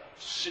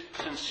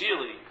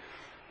sincerely,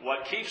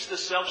 what keeps the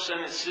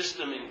self-centered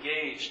system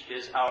engaged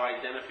is our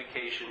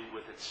identification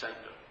with its center,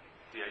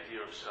 the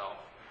idea of self.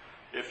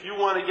 If you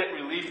want to get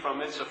relief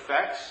from its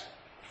effects,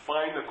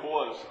 find the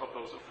cause of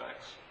those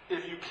effects.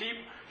 If you keep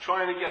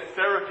trying to get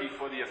therapy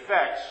for the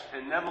effects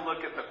and never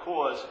look at the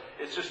cause,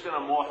 it's just going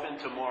to morph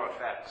into more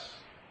effects.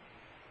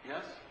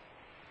 Yes?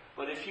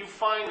 But if you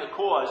find the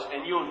cause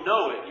and you'll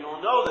know it,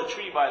 you'll know the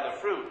tree by the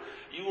fruit,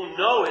 you will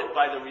know it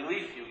by the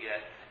relief you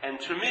get. And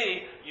to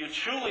me, you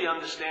truly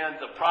understand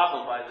the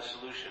problem by the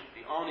solution.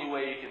 The only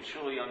way you can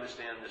truly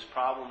understand this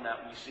problem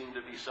that we seem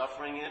to be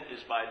suffering in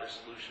is by the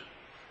solution.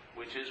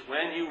 Which is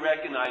when you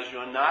recognize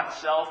you're not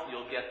self,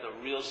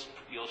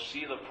 you'll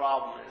see the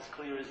problem as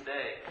clear as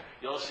day.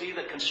 You'll see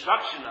the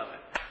construction of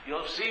it.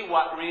 You'll see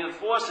what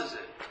reinforces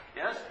it.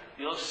 Yes?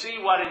 You'll see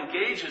what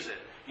engages it.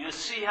 You'll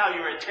see how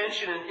your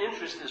attention and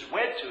interest is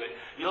wed to it.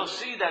 You'll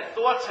see that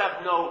thoughts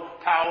have no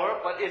power,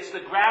 but it's the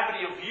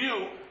gravity of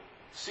you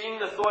seeing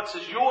the thoughts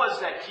as yours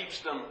that keeps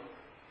them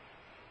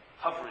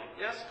hovering.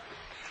 Yes?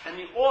 And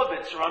the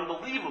orbits are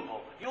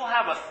unbelievable. You'll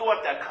have a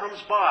thought that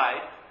comes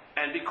by,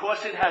 and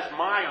because it has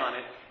my on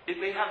it, it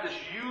may have this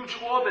huge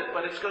orbit,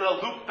 but it's going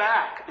to loop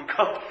back and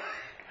come.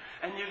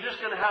 And you're just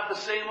going to have the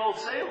same old,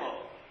 same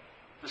old.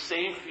 The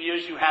same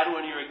fears you had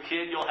when you were a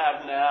kid, you'll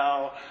have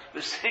now.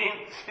 The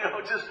same,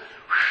 just...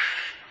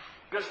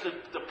 Because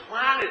the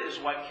planet is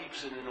what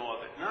keeps it in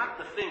orbit, not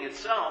the thing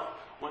itself.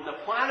 When the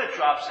planet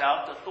drops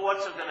out, the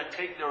thoughts are going to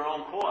take their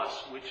own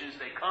course, which is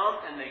they come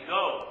and they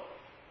go.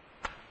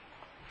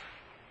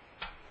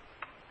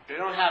 They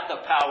don't have the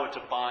power to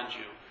bond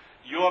you.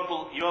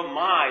 Your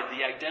mind,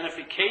 the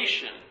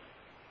identification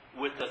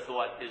with the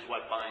thought is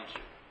what binds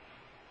you.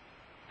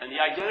 And the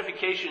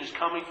identification is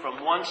coming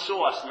from one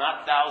source,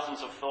 not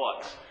thousands of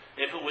thoughts.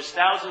 If it was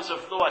thousands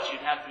of thoughts,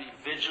 you'd have to be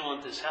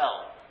vigilant as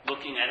hell,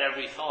 looking at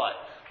every thought.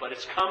 But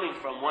it's coming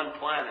from one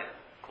planet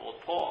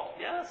called Paul.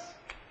 Yes?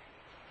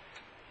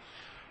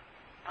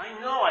 I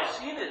know, I've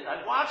seen it,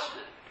 I've watched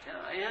it.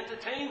 I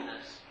entertain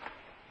this.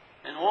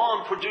 And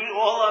all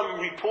I'm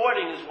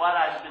reporting is what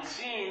I've been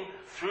seeing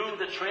through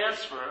the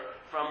transfer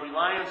from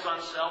reliance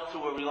on self to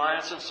a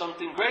reliance on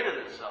something greater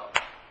than self.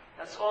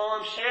 That's all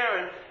I'm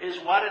sharing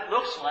is what it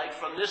looks like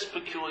from this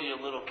peculiar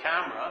little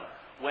camera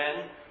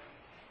when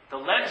the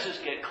lenses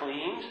get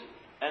cleaned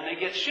and they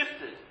get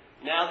shifted.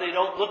 Now they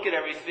don't look at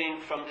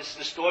everything from this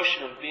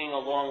distortion of being a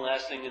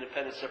long-lasting,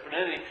 independent, separate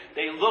entity.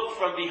 They look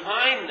from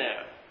behind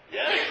there.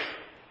 Yes?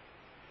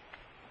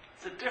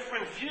 It's a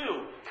different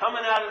view,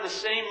 coming out of the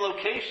same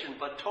location,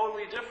 but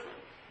totally different.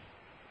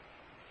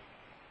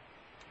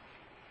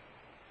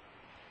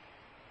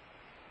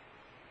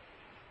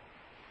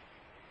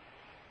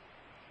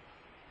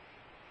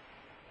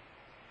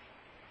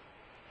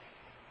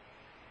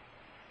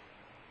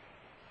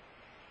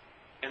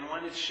 And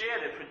when it's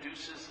shared, it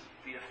produces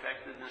the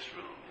effect in this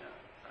room.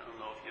 Yeah. I don't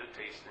know if you're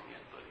tasting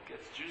it, but it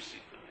gets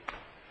juicy for me.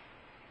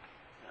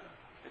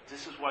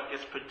 this is what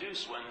gets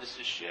produced when this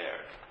is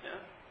shared. Yeah?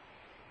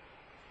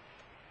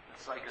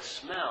 It's like a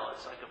smell.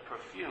 It's like a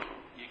perfume.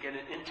 You get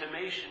an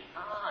intimation.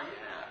 Ah,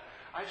 yeah.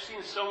 I've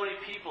seen so many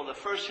people, the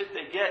first hit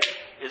they get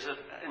is an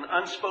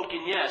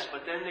unspoken yes,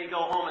 but then they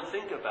go home and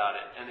think about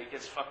it, and it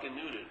gets fucking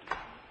neutered.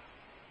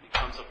 It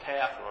becomes a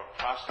path or a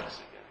process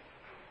again.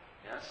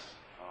 Yes?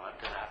 Oh, I'm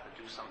going to have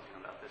to do something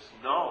about this.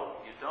 No,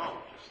 you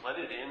don't. Just let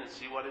it in and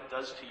see what it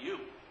does to you.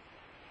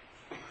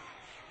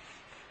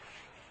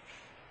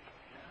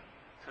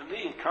 To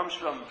me, it comes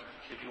from,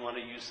 if you want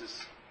to use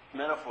this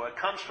metaphor, it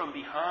comes from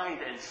behind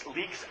and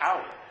leaks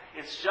out.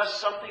 It's just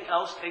something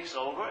else takes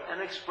over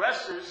and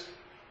expresses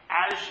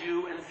as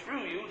you and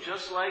through you,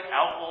 just like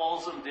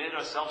alcoholism did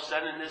or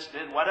self-centeredness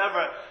did,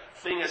 whatever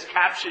thing has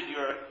captured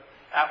your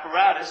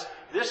apparatus,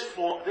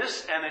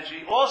 this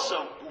energy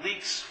also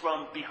leaks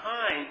from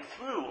behind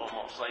through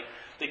almost. Like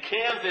the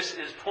canvas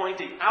is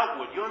pointing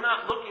outward. You're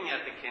not looking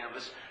at the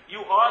canvas.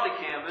 You are the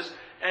canvas.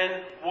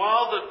 And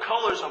while the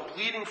colors are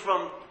bleeding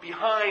from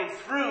behind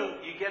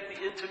through, you get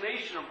the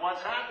intimation of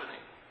what's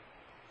happening.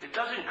 It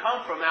doesn't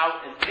come from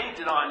out and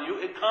painted on you.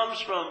 It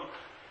comes from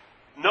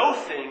no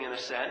thing, in a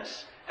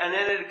sense. And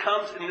then it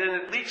comes, and then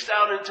it leaks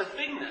out into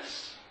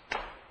thingness.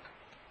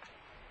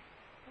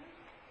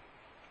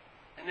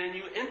 And then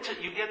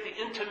you get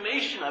the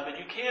intimation of it.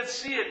 You can't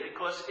see it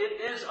because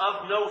it is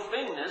of no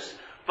thingness,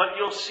 but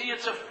you'll see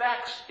its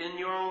effects in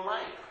your own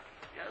life.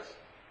 Yes?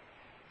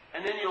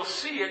 And then you'll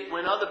see it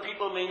when other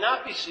people may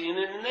not be seeing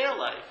it in their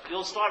life.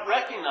 You'll start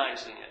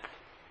recognizing it.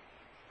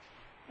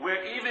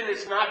 Where even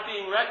it's not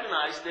being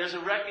recognized, there's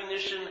a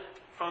recognition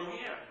from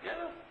here.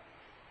 Yeah?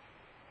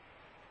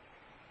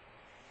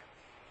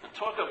 And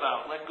talk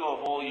about let go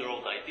of all your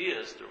old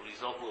ideas. The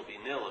result will be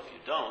nil if you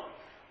don't.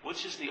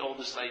 Which is the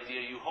oldest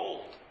idea you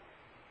hold?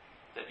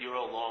 That you're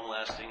a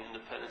long-lasting,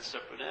 independent,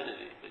 separate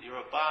entity. That you're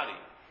a body.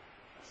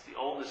 That's the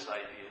oldest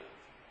idea.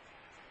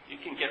 You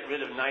can get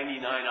rid of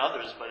 99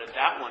 others, but if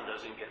that one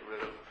doesn't get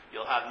rid of,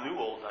 you'll have new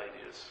old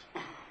ideas.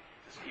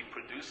 Just keep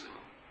producing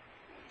them.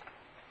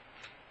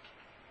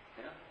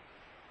 Yeah?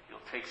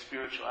 You'll take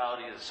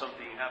spirituality as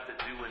something you have to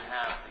do and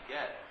have to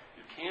get.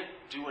 You can't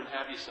do and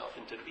have yourself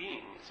into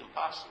being. It's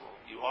impossible.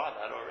 You are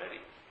that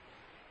already.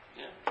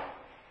 Yeah?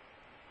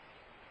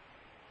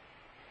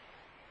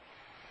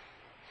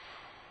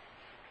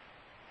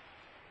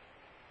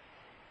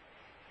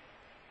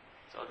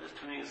 So this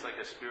to me is like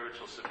a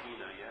spiritual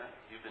subpoena, yeah?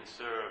 You've been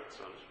served,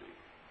 so to speak.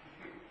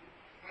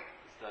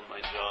 It's done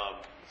my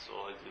job. That's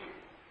all I do.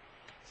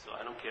 So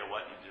I don't care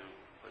what you do,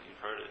 but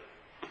you've heard it.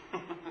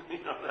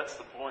 That's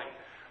the point.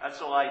 That's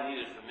all I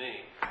needed for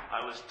me.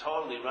 I was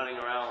totally running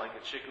around like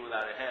a chicken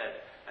without a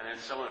head, and then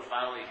someone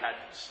finally had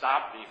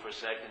stopped me for a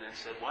second and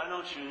said, why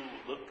don't you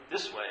look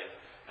this way?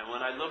 And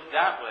when I looked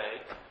that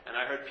way, and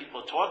I heard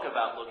people talk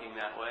about looking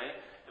that way,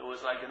 it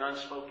was like an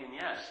unspoken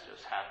yes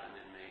just happened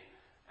in me.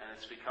 And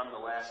it's become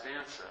the last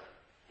answer,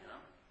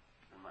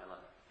 in my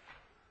life.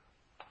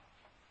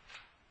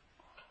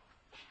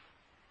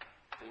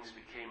 Things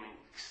became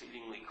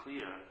exceedingly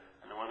clear.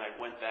 And when I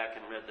went back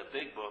and read the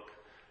big book,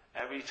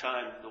 every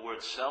time the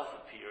word self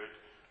appeared,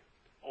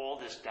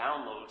 all this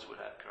downloads would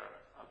occur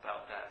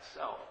about that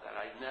self that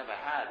I never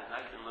had. And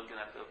I'd been looking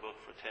at the book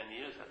for 10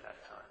 years at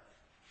that time.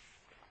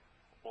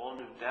 All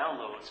new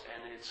downloads,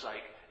 and it's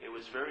like, it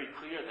was very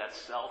clear that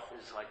self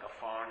is like a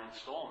foreign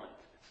installment.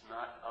 It's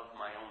not of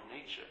my own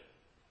nature.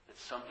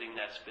 It's something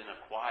that's been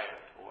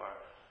acquired or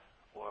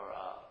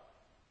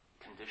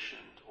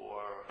conditioned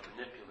or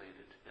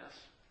manipulated. Yes?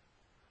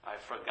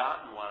 I've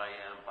forgotten what I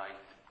am by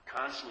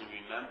constantly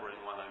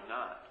remembering what I'm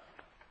not.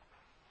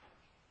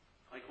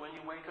 Like when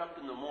you wake up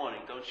in the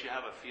morning, don't you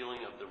have a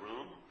feeling of the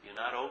room? You're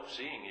not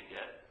seeing it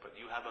yet, but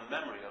you have a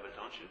memory of it,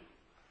 don't you?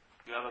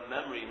 You have a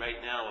memory right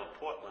now of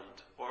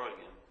Portland,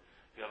 Oregon.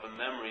 You have a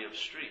memory of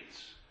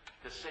streets.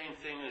 The same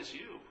thing as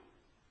you.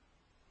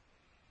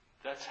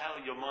 That's how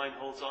your mind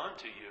holds on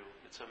to you.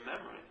 It's a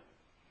memory.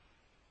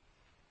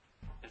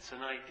 It's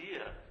an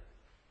idea.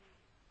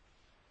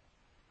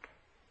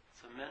 It's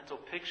a mental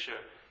picture.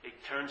 It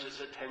turns its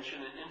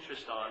attention and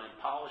interest on and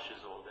polishes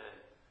all day.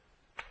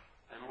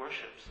 And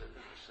worships it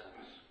in a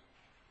sense.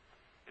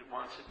 It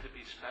wants it to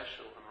be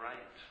special and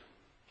right.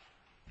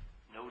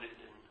 Noted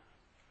and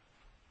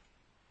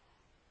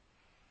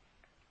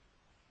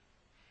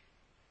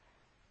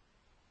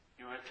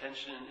your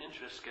attention and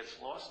interest gets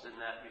lost in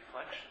that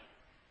reflection.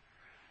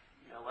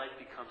 Your life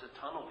becomes a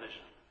tunnel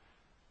vision.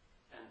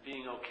 And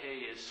being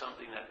okay is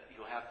something that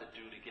you have to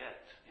do to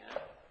get.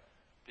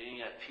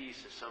 Being at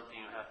peace is something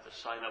you have to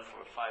sign up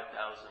for a $5,000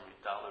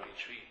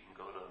 retreat and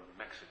go to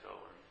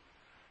Mexico and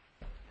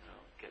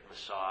get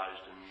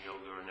massaged and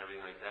yoga and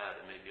everything like that,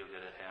 and maybe you'll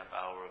get a half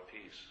hour of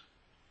peace.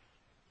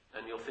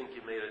 And you'll think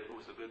you made it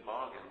was a good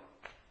bargain.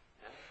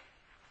 Yeah?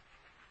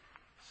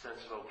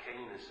 Sense of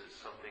okayness is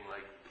something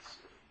like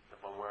if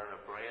I'm wearing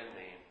a brand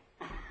name.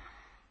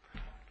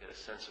 Get a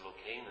sense of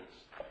okayness.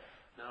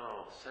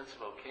 No, sense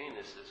of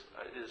okayness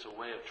is a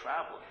way of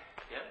traveling.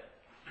 Yeah?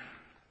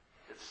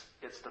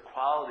 It's the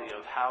quality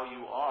of how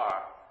you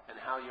are and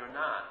how you're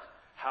not.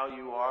 how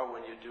you are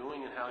when you're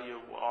doing and how you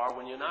are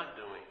when you're not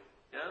doing.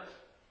 Yes?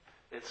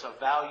 It's a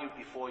value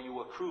before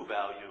you accrue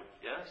value.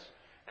 Yes?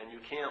 And you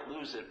can't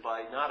lose it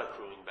by not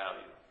accruing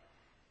value.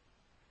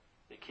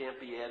 It can't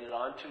be added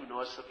onto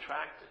nor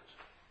subtracted.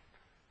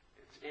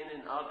 It's in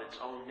and of its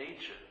own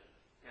nature.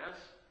 Yes?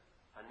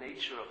 A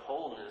nature of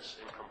wholeness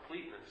and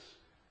completeness,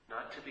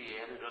 not to be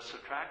added or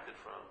subtracted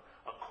from.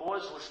 A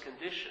causeless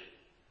condition,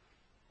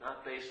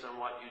 not based on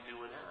what you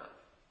do and have.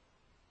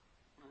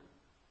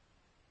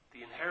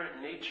 The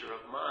inherent nature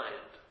of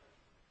mind,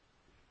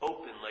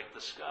 open like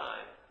the sky,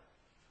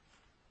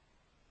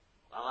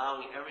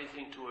 allowing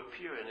everything to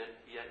appear in it,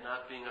 yet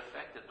not being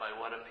affected by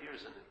what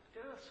appears in it.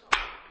 Yes, what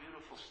a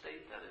beautiful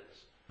state that is.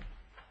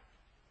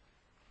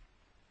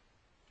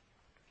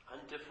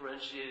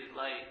 Undifferentiated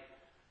light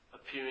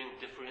appearing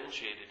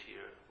differentiated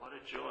here. What a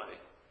joy.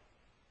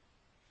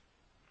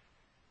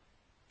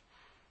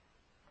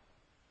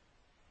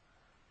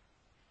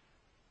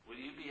 Would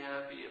you be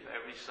happy if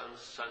every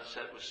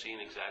sunset was seen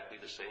exactly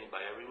the same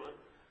by everyone?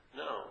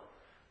 No.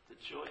 The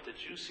joy, the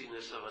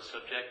juiciness of a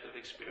subjective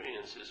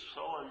experience is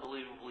so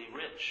unbelievably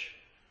rich.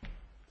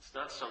 It's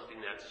not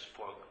something that is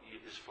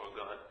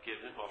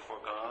given or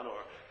forgone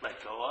or let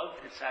go of.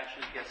 It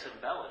actually gets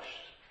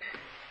embellished.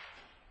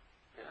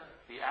 Yeah?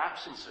 The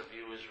absence of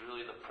you is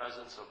really the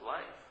presence of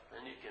life.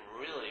 And you can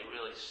really,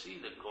 really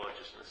see the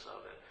gorgeousness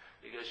of it.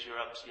 Because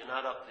you're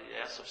not up the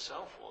ass of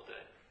self all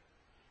day.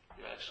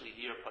 You're actually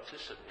here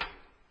participating.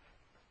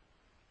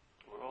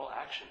 We're all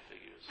action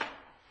figures.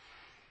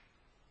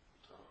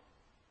 So.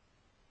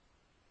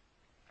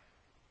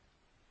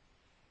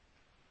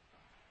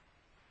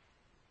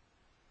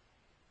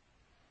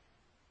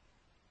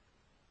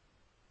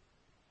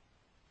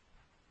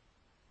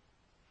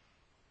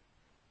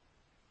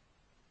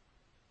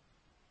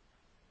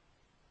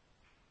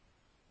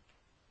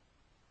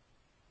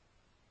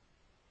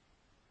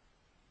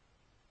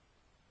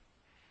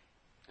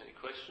 Any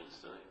questions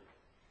tonight?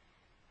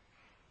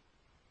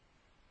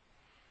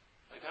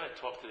 I gotta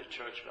talk to the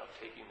church about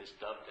taking this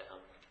dove down.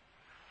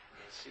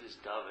 I see this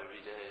dove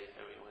every day,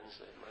 every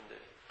Wednesday, Monday.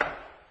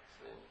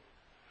 See?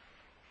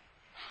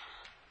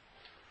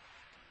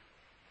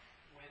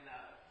 When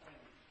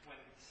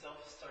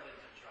self started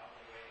to drop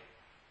away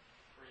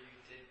for you,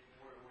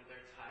 were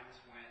there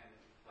times when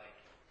like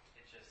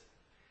it just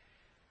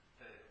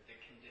the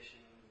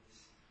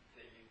conditions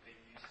that you've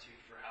been used to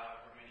for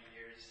however many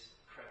years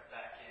crept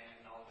back in,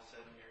 and all of a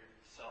sudden you're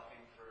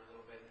selfing for a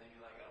little bit, and then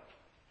you're like, oh.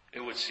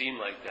 It would seem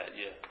like that,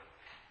 yeah.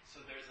 So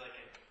there's like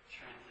a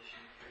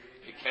transition period?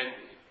 It can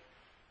be.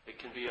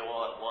 It can be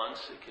all at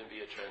once. It can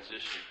be a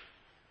transition.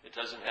 It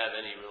doesn't have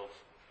any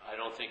I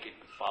don't think it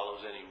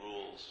follows any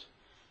rules,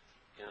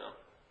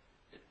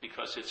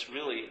 because it's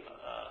really,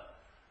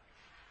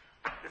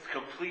 it's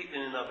complete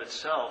in and of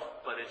itself,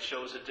 but it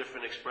shows a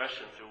different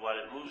expression through what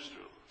it moves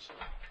through. So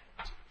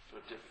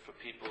for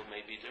people it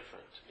may be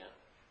different, yeah.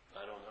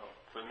 I don't know.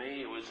 For me,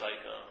 it was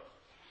like,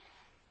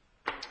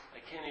 I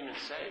can't even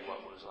say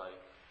what was like,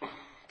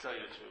 tell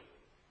you the truth.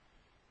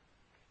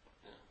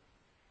 Yeah.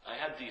 I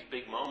had these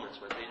big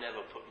moments, but they never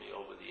put me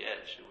over the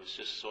edge. It was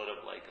just sort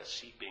of like a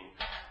seeping,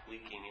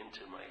 leaking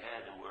into my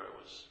head, and where it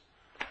was,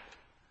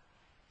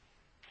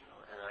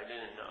 and I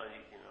didn't know,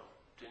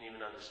 didn't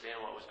even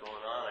understand what was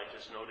going on. I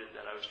just noted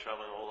that I was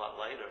traveling a whole lot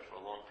lighter for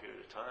a long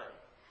period of time.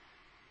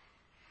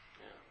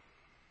 Yeah.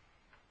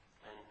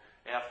 And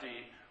after,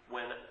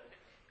 when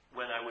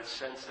I would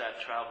sense that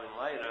traveling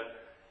lighter,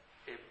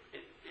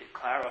 it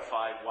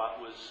clarified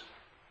what was,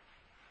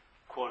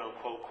 quote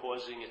unquote,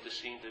 causing it to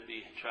seem to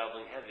be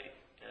traveling heavy.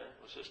 Yeah?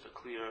 It was just a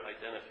clear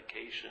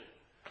identification.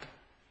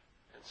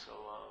 And so,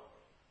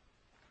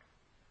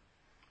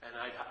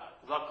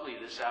 luckily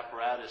this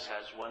apparatus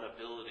has one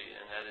ability,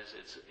 and that is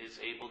it's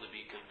able to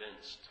be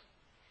convinced.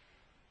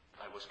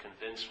 I was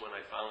convinced when I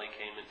finally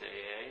came into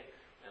AA,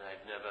 and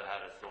I've never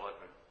had a thought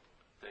or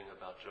thing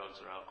about drugs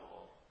or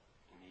alcohol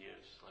in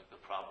years. Like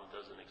the problem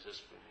doesn't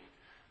exist for me.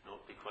 No,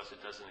 because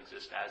it doesn't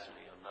exist as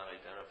me. I'm not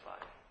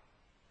identified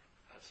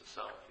as the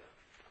self yet.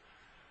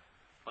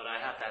 But I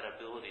have that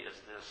ability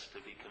as this to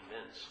be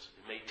convinced.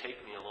 It may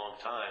take me a long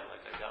time.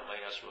 Like I got my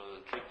ass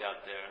really kicked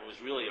out there, and it was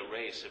really a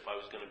race if I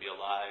was going to be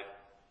alive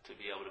to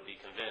be able to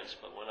be convinced.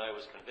 But when I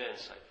was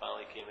convinced, I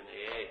finally came into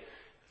AA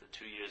after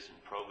 2 years in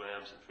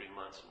programs and 3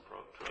 months in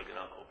drug and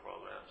alcohol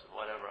programs and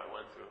whatever I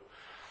went through.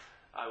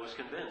 I was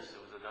convinced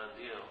it was a done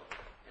deal.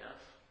 Yes.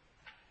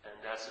 And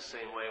that's the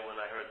same way when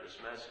I heard this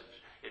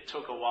message. It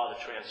took a while to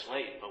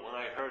translate, but when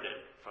I heard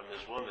it from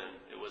this woman,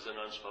 it was an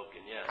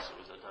unspoken yes. It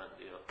was a done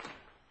deal.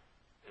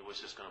 It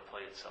was just going to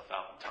play itself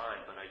out in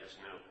time, but I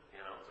just knew, it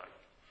was like,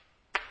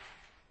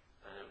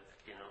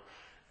 and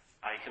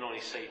I can only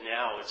say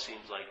now it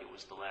seems like it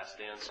was the last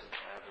answer.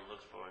 I haven't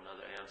looked for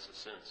another answer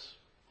since,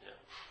 yeah,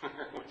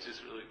 which is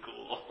really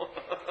cool.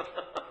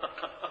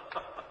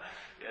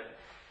 Yeah.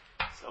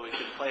 So it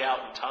can play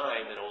out in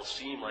time. It'll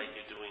seem like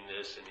you're doing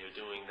this and you're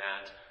doing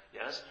that.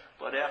 Yes,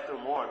 but after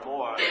more and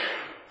more,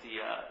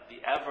 the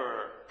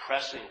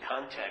ever-pressing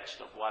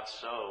context of what's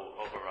so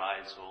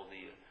overrides all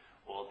the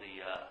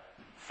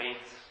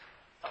faint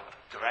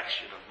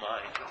direction of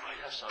mind. Oh,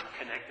 yes, I'm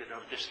connected,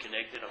 I'm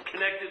disconnected, I'm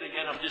connected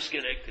again, I'm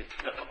disconnected.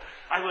 No,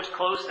 I was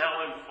close,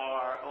 now I'm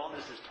far. All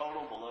this is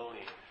total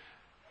baloney.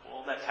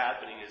 All that's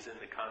happening is in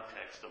the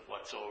context of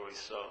what's always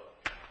so.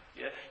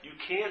 Yeah? You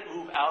can't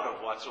move out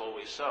of what's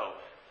always so,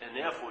 and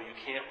therefore you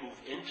can't move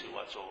into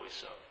what's always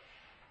so.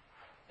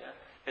 Yeah?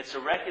 It's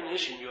a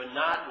recognition you're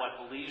not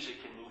what believes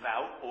it can move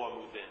out or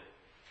move in.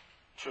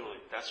 Truly,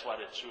 that's what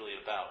it's really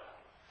about.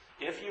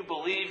 If you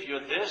believe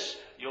you're this,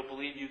 you'll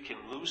believe you can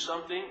lose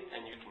something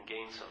and you can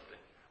gain something,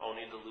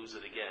 only to lose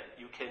it again.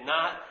 You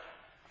cannot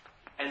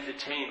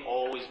entertain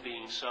always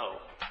being so.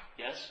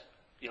 Yes?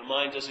 Your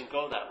mind doesn't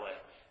go that way.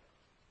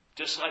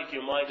 Just like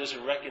your mind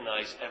doesn't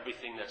recognize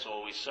everything that's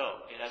always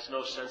so. It has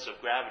no sense of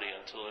gravity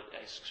until it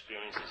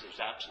experiences its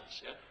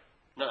absence. Yeah?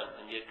 None.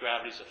 And yet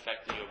gravity's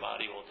affecting your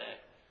body all day.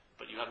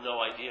 But you have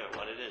no idea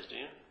what it is, do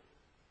you?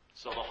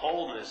 So the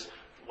wholeness,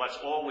 what's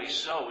always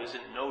so,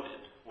 isn't noted.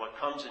 What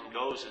comes and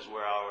goes is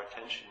where our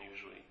attention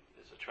usually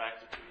is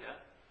attracted to, yeah?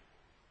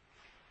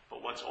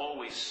 But what's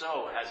always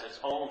so has its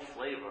own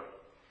flavor.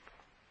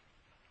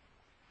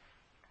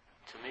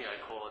 To me, I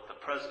call it the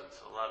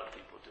presence. A lot of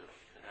people do.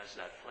 It has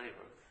that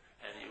flavor.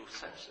 And you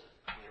sense it.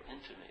 You're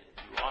intimated.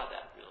 You are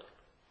that, really.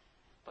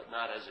 But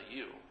not as a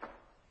you,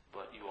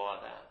 but you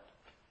are that.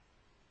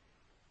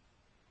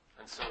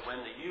 And so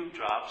when the you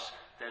drops,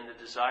 then the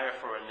desire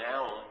for a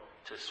noun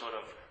to sort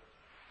of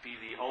be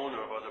the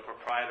owner or the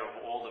proprietor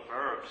of all the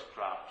verbs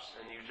drops,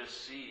 and you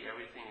just see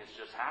everything is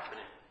just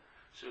happening.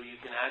 So you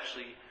can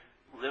actually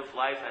live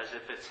life as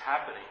if it's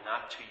happening,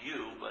 not to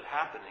you, but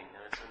happening.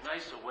 And it's a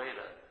nicer way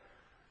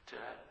to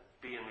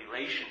be in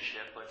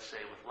relationship, let's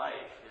say, with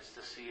life, is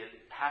to see it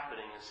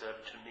happening instead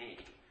of to me.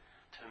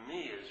 To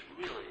me is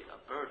really a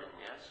burden,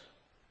 yes?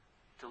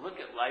 To look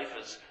at life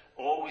as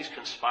always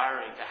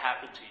conspiring to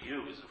happen to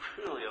you is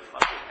really a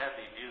fucking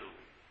heavy view.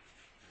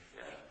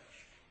 Yeah.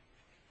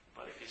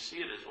 But if you see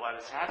it as what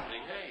is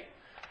happening, hey,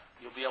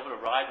 you'll be able to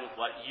ride with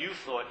what you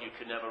thought you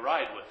could never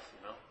ride with,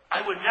 you know.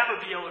 I would never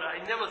be able to, I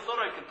never thought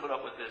I could put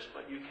up with this,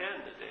 but you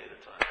can a day at a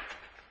time.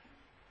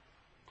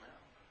 Yeah.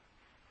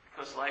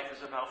 Because life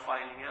is about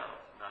finding out,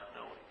 not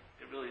knowing.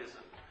 It really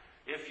isn't.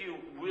 If you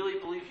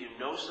really believe you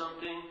know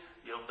something,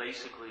 you'll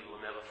basically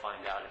will never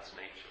find out its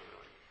nature,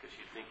 really. Because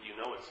you think you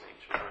know its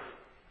nature already.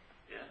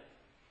 Yeah?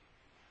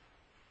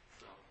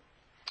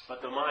 But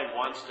the mind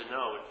wants to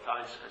know. It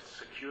finds a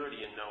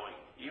security in knowing.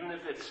 Even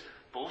if it's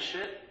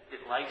bullshit,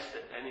 it likes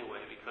it anyway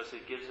because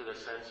it gives it a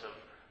sense of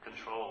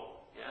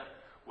control. Yeah?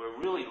 Where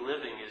really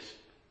living is,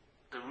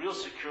 the real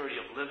security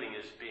of living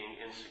is being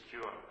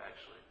insecure,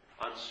 actually.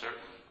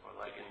 Uncertain. Or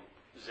like in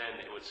Zen,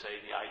 it would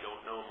say the I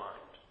don't know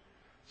mind.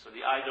 So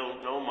the I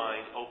don't know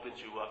mind opens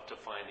you up to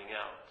finding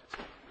out. It's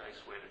a nice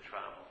way to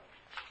travel.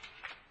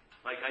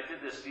 Like I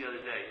did this the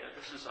other day.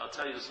 I'll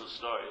tell you this little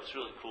story. It's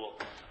really cool.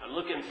 I'm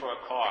looking for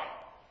a car.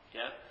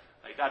 Yeah,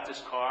 I got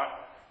this car,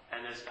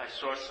 and I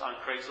saw on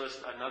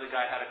Craigslist another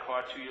guy had a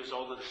car 2 years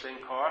older, the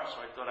same car, so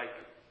I thought I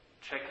could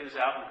check his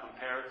out and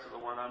compare it to the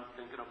one I'm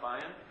thinking of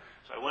buying.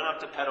 So I went up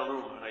to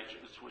Petaluma,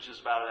 which is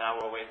about an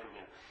hour away from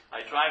here.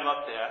 I drive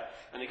up there,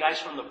 and the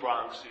guy's from the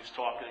Bronx. He's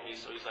talking to me,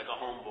 so he's like a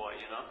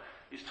homeboy, you know.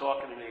 He's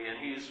talking to me, and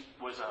he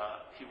was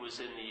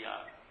in the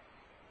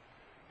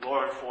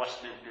law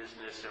enforcement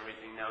business,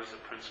 everything. Now he's a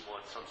principal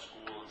at some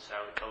school in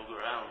Saratoga,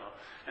 or I don't know.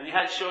 And he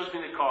shows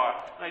me the car,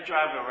 and I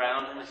drive it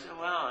around, and I said,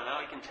 well, now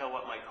I can tell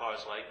what my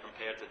car's like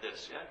compared to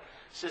this, yeah?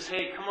 He says,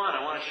 hey, come on,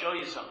 I want to show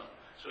you something.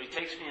 So he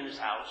takes me in his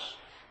house,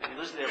 and he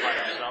lives there by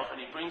himself, and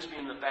he brings me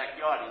in the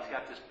backyard. He's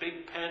got this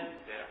big pen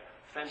there,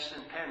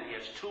 fenced-in pen, and he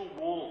has two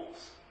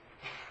wolves,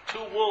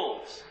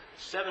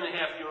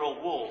 7.5-year-old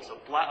wolves, a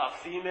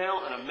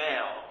female and a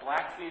male, a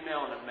black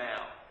female and a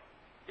male,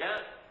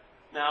 yeah?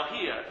 Now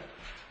here,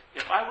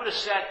 if I would have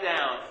sat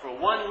down for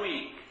 1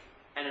 week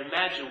and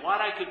imagined what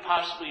I could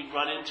possibly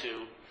run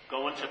into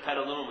going to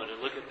Petaluma to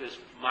look at this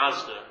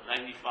Mazda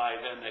 95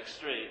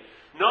 MX-3,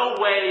 no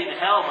way in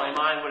hell my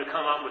mind would have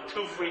come up with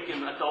two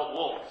freaking adult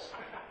wolves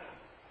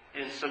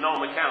in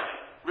Sonoma County.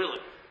 Really.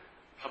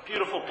 A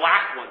beautiful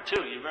black one,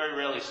 too. You very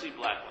rarely see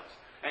black ones.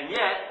 And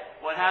yet,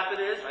 what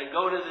happened is, I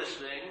go to this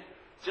thing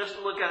just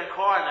to look at a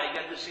car and I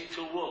get to see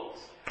two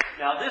wolves.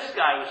 Now this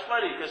guy was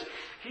funny because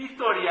he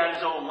thought he had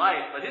his own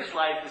life, but his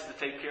life is to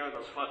take care of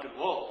those fucking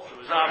wolves. It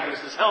was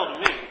obvious as hell to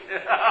me.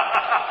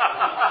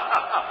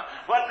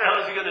 What the hell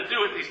is he going to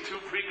do with these two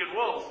freaking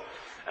wolves?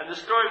 And the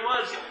story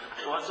was,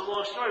 well, it's a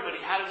long story, but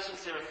he had them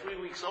since they were 3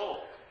 weeks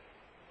old.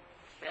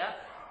 Yeah?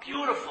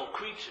 Beautiful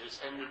creatures,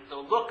 and the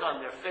look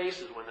on their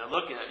faces when they're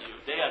looking at you,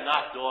 they are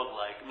not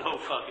dog-like, no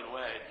fucking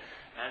way.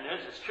 And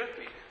they're just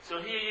trippy. So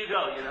here you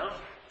go, you know?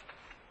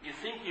 You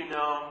think you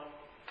know.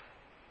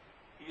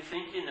 You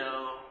think you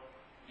know.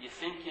 You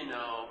think you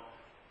know.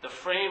 The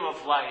frame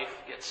of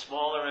life gets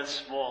smaller and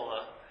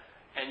smaller,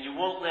 and you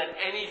won't let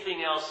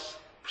anything else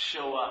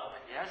show up,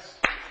 yes?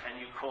 And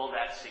you call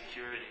that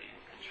security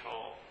and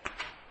control.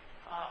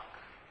 Fuck.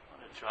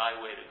 What a dry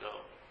way to go.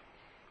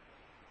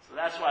 So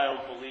that's why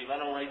I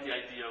don't like the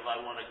idea of I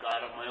want a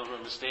God of my own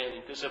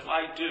understanding. Because if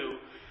I do,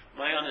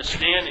 my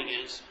understanding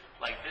is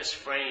like this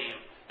frame,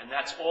 and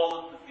that's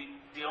all.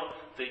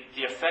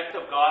 The effect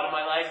of God in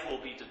my life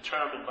will be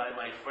determined by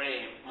my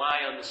frame,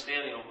 my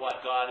understanding of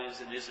what God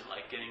is and isn't,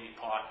 like getting me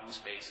parking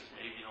spaces.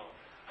 Maybe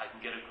I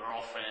can get a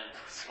girlfriend,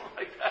 something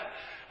like that.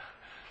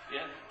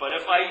 Yeah. But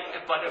if I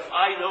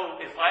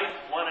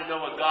want to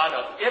know a God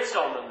of its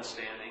own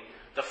understanding,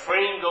 the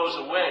frame goes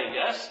away,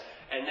 yes?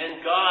 And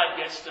then God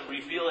gets to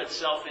reveal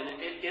itself in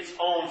its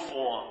own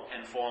form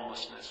and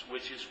formlessness,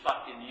 which is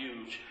fucking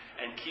huge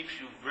and keeps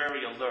you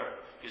very alert.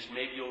 Because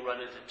maybe you'll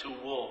run into two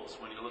wolves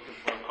when you're looking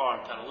for a car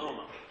in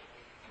Petaluma.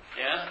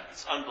 Yeah?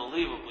 It's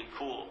unbelievably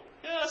cool.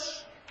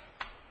 Yes?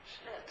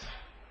 Shit.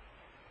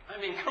 I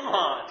mean, come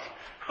on.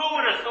 Who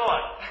would have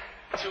thought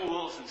 2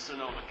 wolves in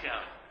Sonoma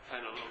County?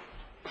 Petaluma.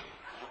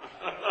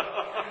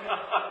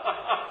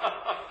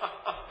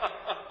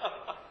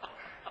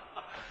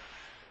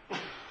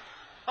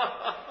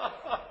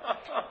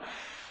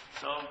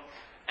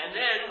 And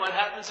then what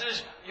happens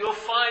is you'll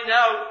find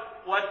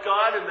out what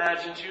God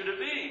imagines you to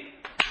be.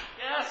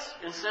 Yes?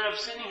 Instead of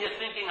sitting here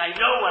thinking, I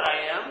know what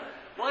I am,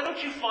 why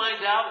don't you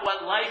find out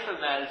what life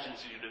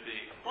imagines you to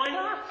be? Why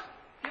not?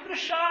 Give it a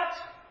shot.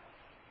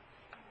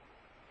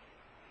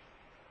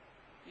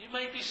 You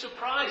might be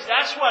surprised.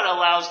 That's what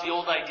allows the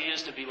old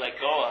ideas to be let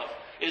go of,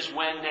 is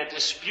when they're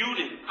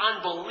disputed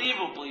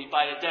unbelievably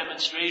by a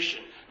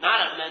demonstration.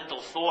 Not a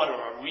mental thought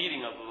or a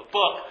reading of a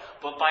book,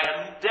 but by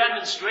a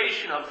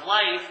demonstration of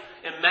life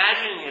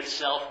imagining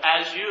itself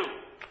as you.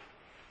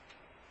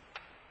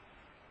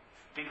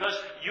 Because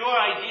your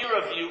idea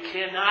of you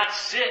cannot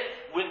sit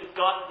with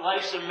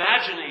life's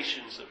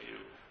imaginations of you.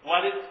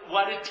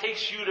 What it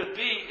takes you to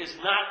be is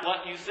not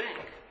what you think.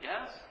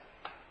 Yes?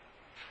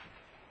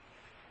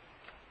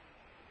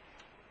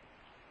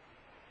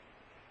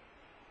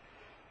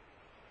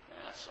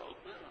 Yeah, so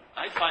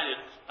I find it,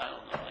 I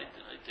don't know, I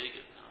dig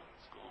it.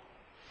 It's cool.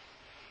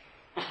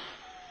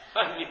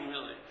 I mean,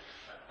 really.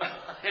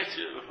 I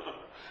do.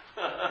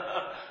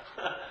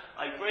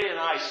 Like Ray and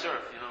I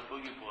surf,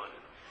 boogie board.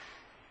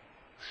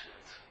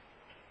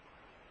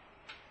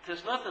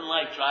 There's nothing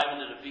like driving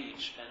to the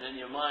beach and then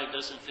your mind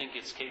doesn't think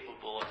it's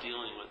capable of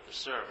dealing with the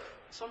surf.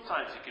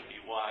 Sometimes it can be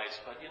wise,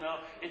 but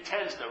it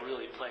tends to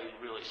really play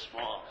really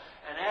small.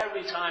 And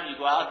every time you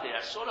go out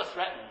there, sort of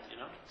threatened,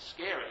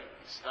 scary.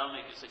 Your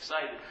stomach is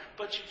excited.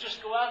 But you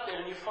just go out there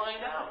and you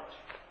find out.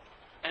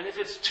 And if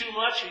it's too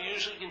much, you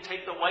usually can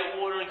take the white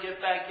water and get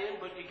back in,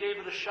 but you gave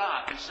it a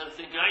shot instead of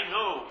thinking, I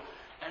know.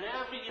 And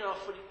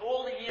for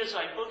all the years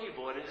I boogie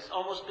boarded, it's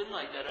almost been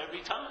like that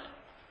every time.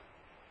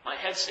 My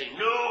head say,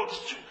 no,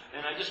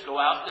 and I just go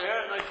out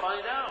there and I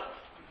find out.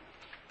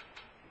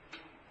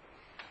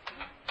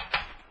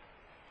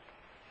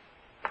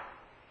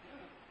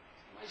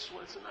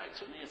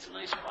 To me, it's a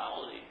nice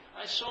quality.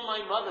 I saw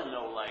my mother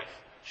know life.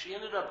 She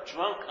ended up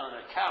drunk on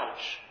a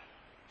couch,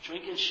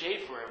 drinking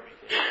Schaefer every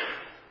day,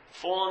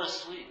 falling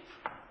asleep.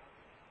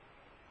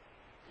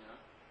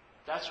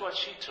 That's what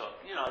she took.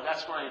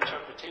 That's my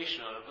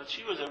interpretation of it. But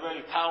she was a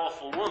very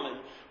powerful woman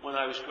when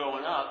I was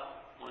growing up.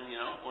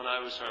 When I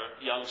was her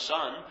young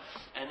son.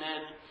 And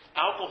then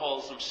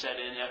alcoholism set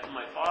in after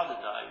my father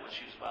died when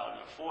she was about in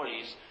her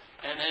 40s.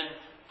 And then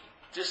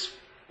this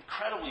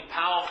incredibly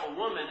powerful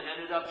woman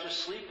ended up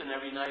just sleeping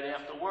every night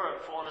after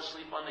work, falling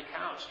asleep on the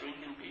couch,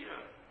 drinking beer.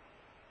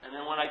 And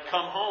then when I'd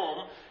come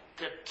home,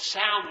 the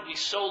sound would be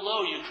so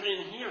low you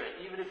couldn't hear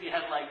it, even if you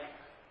had like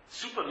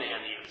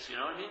Superman ears, you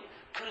know what I mean?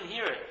 Couldn't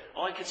hear it.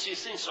 All I could see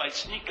is things. So I'd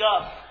sneak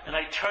up and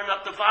I'd turn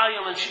up the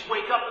volume and she'd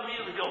wake up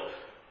immediately and go,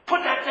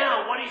 put that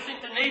down. What do you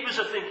think the neighbors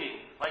are thinking?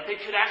 Like they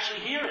could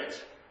actually hear it.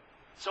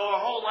 So her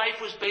whole life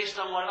was based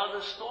on what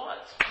others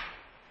thought.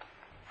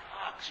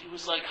 Fuck, she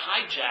was like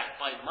hijacked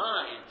by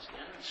minds,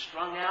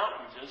 strung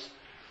out and just.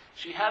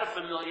 She had a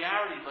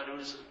familiarity, but it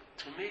was,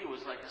 to me, it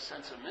was like a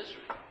sense of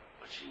misery.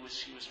 But she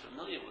was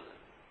familiar with it.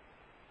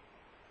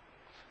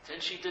 Then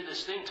she did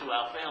this thing to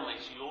our family.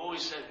 She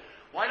always said,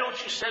 "Why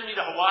don't you send me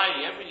to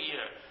Hawaii every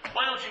year?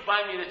 Why don't you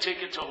buy me the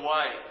ticket to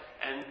Hawaii?"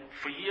 And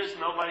for years,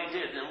 nobody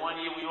did. Then one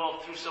year, we all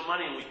threw some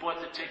money and we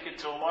bought the ticket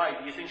to Hawaii.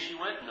 Do you think she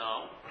went?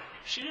 No.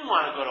 She didn't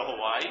want to go to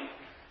Hawaii.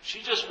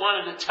 She just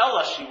wanted to tell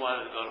us she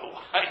wanted to go to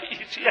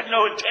Hawaii. She had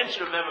no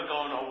intention of ever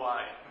going to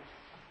Hawaii.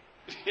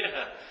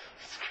 Yeah,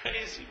 it's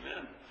crazy,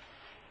 man.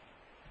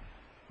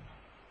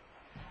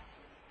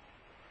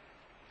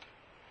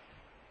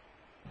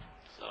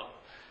 So,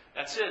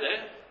 that's it,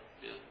 eh?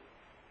 Yeah.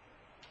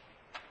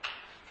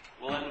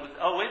 We'll end with,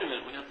 oh, wait a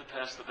minute, we have to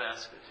pass the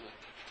basket. Yeah.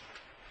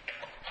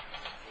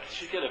 You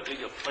should get a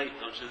bigger plate,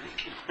 don't you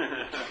think?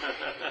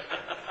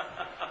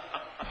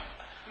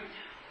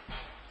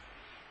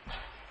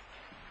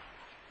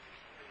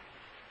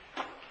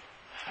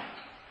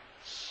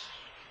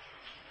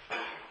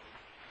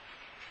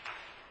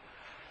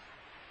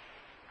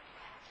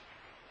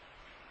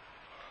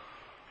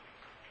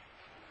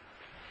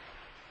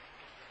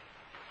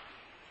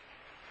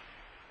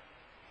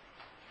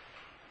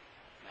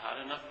 Hot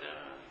enough there?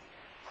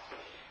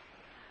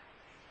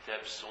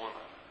 Deb's sauna,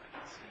 I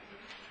can see.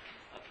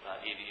 That's about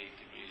 88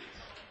 degrees.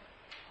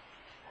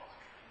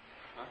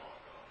 Huh?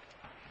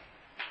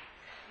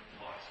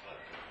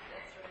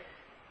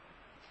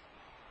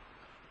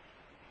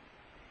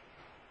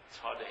 It's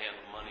hard to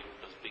handle money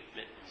with those big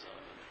mittens on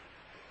them.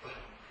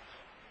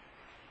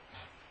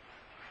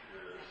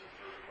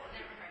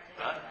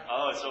 Huh?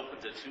 Oh, it's open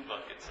to 2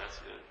 buckets. That's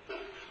good.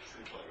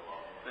 Seems like a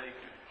lot. Thank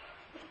you.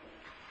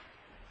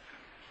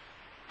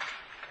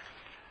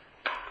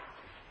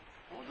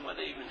 I wonder why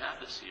they even have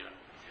this here.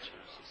 It's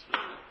really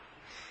good.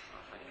 Oh,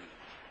 thank you.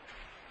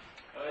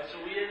 All right, so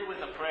we ended with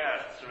a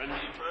prayer.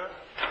 Serenity prayer.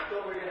 I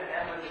thought we were going to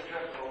end with a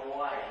trip to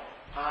Hawaii.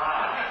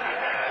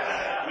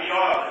 We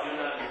are, but you're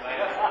not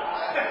invited.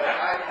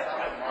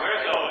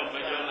 We're going,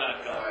 but you're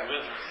not going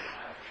with us.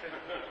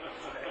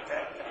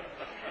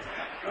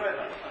 Good.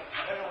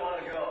 I don't want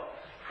to go.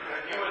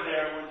 If you were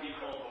there, it wouldn't be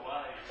called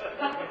Hawaii.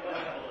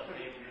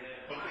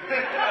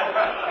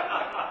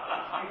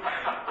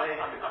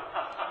 Thank you.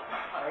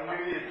 I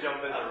knew you'd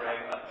jump in the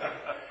ring. All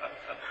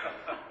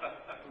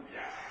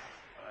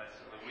right,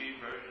 so the we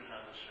version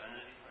of the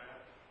Serenity Prayer.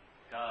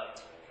 God,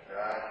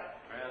 God,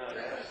 grant us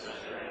the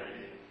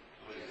serenity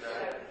to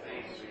accept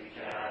things we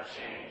cannot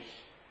change,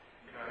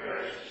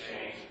 courage to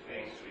change the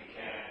things we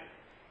can,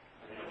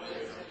 and the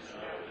wisdom to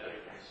know the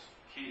difference.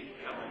 keep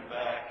coming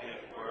back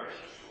if worse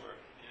is work.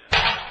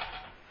 Yeah.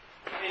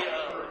 Hey,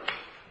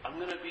 I'm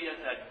going to be at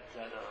that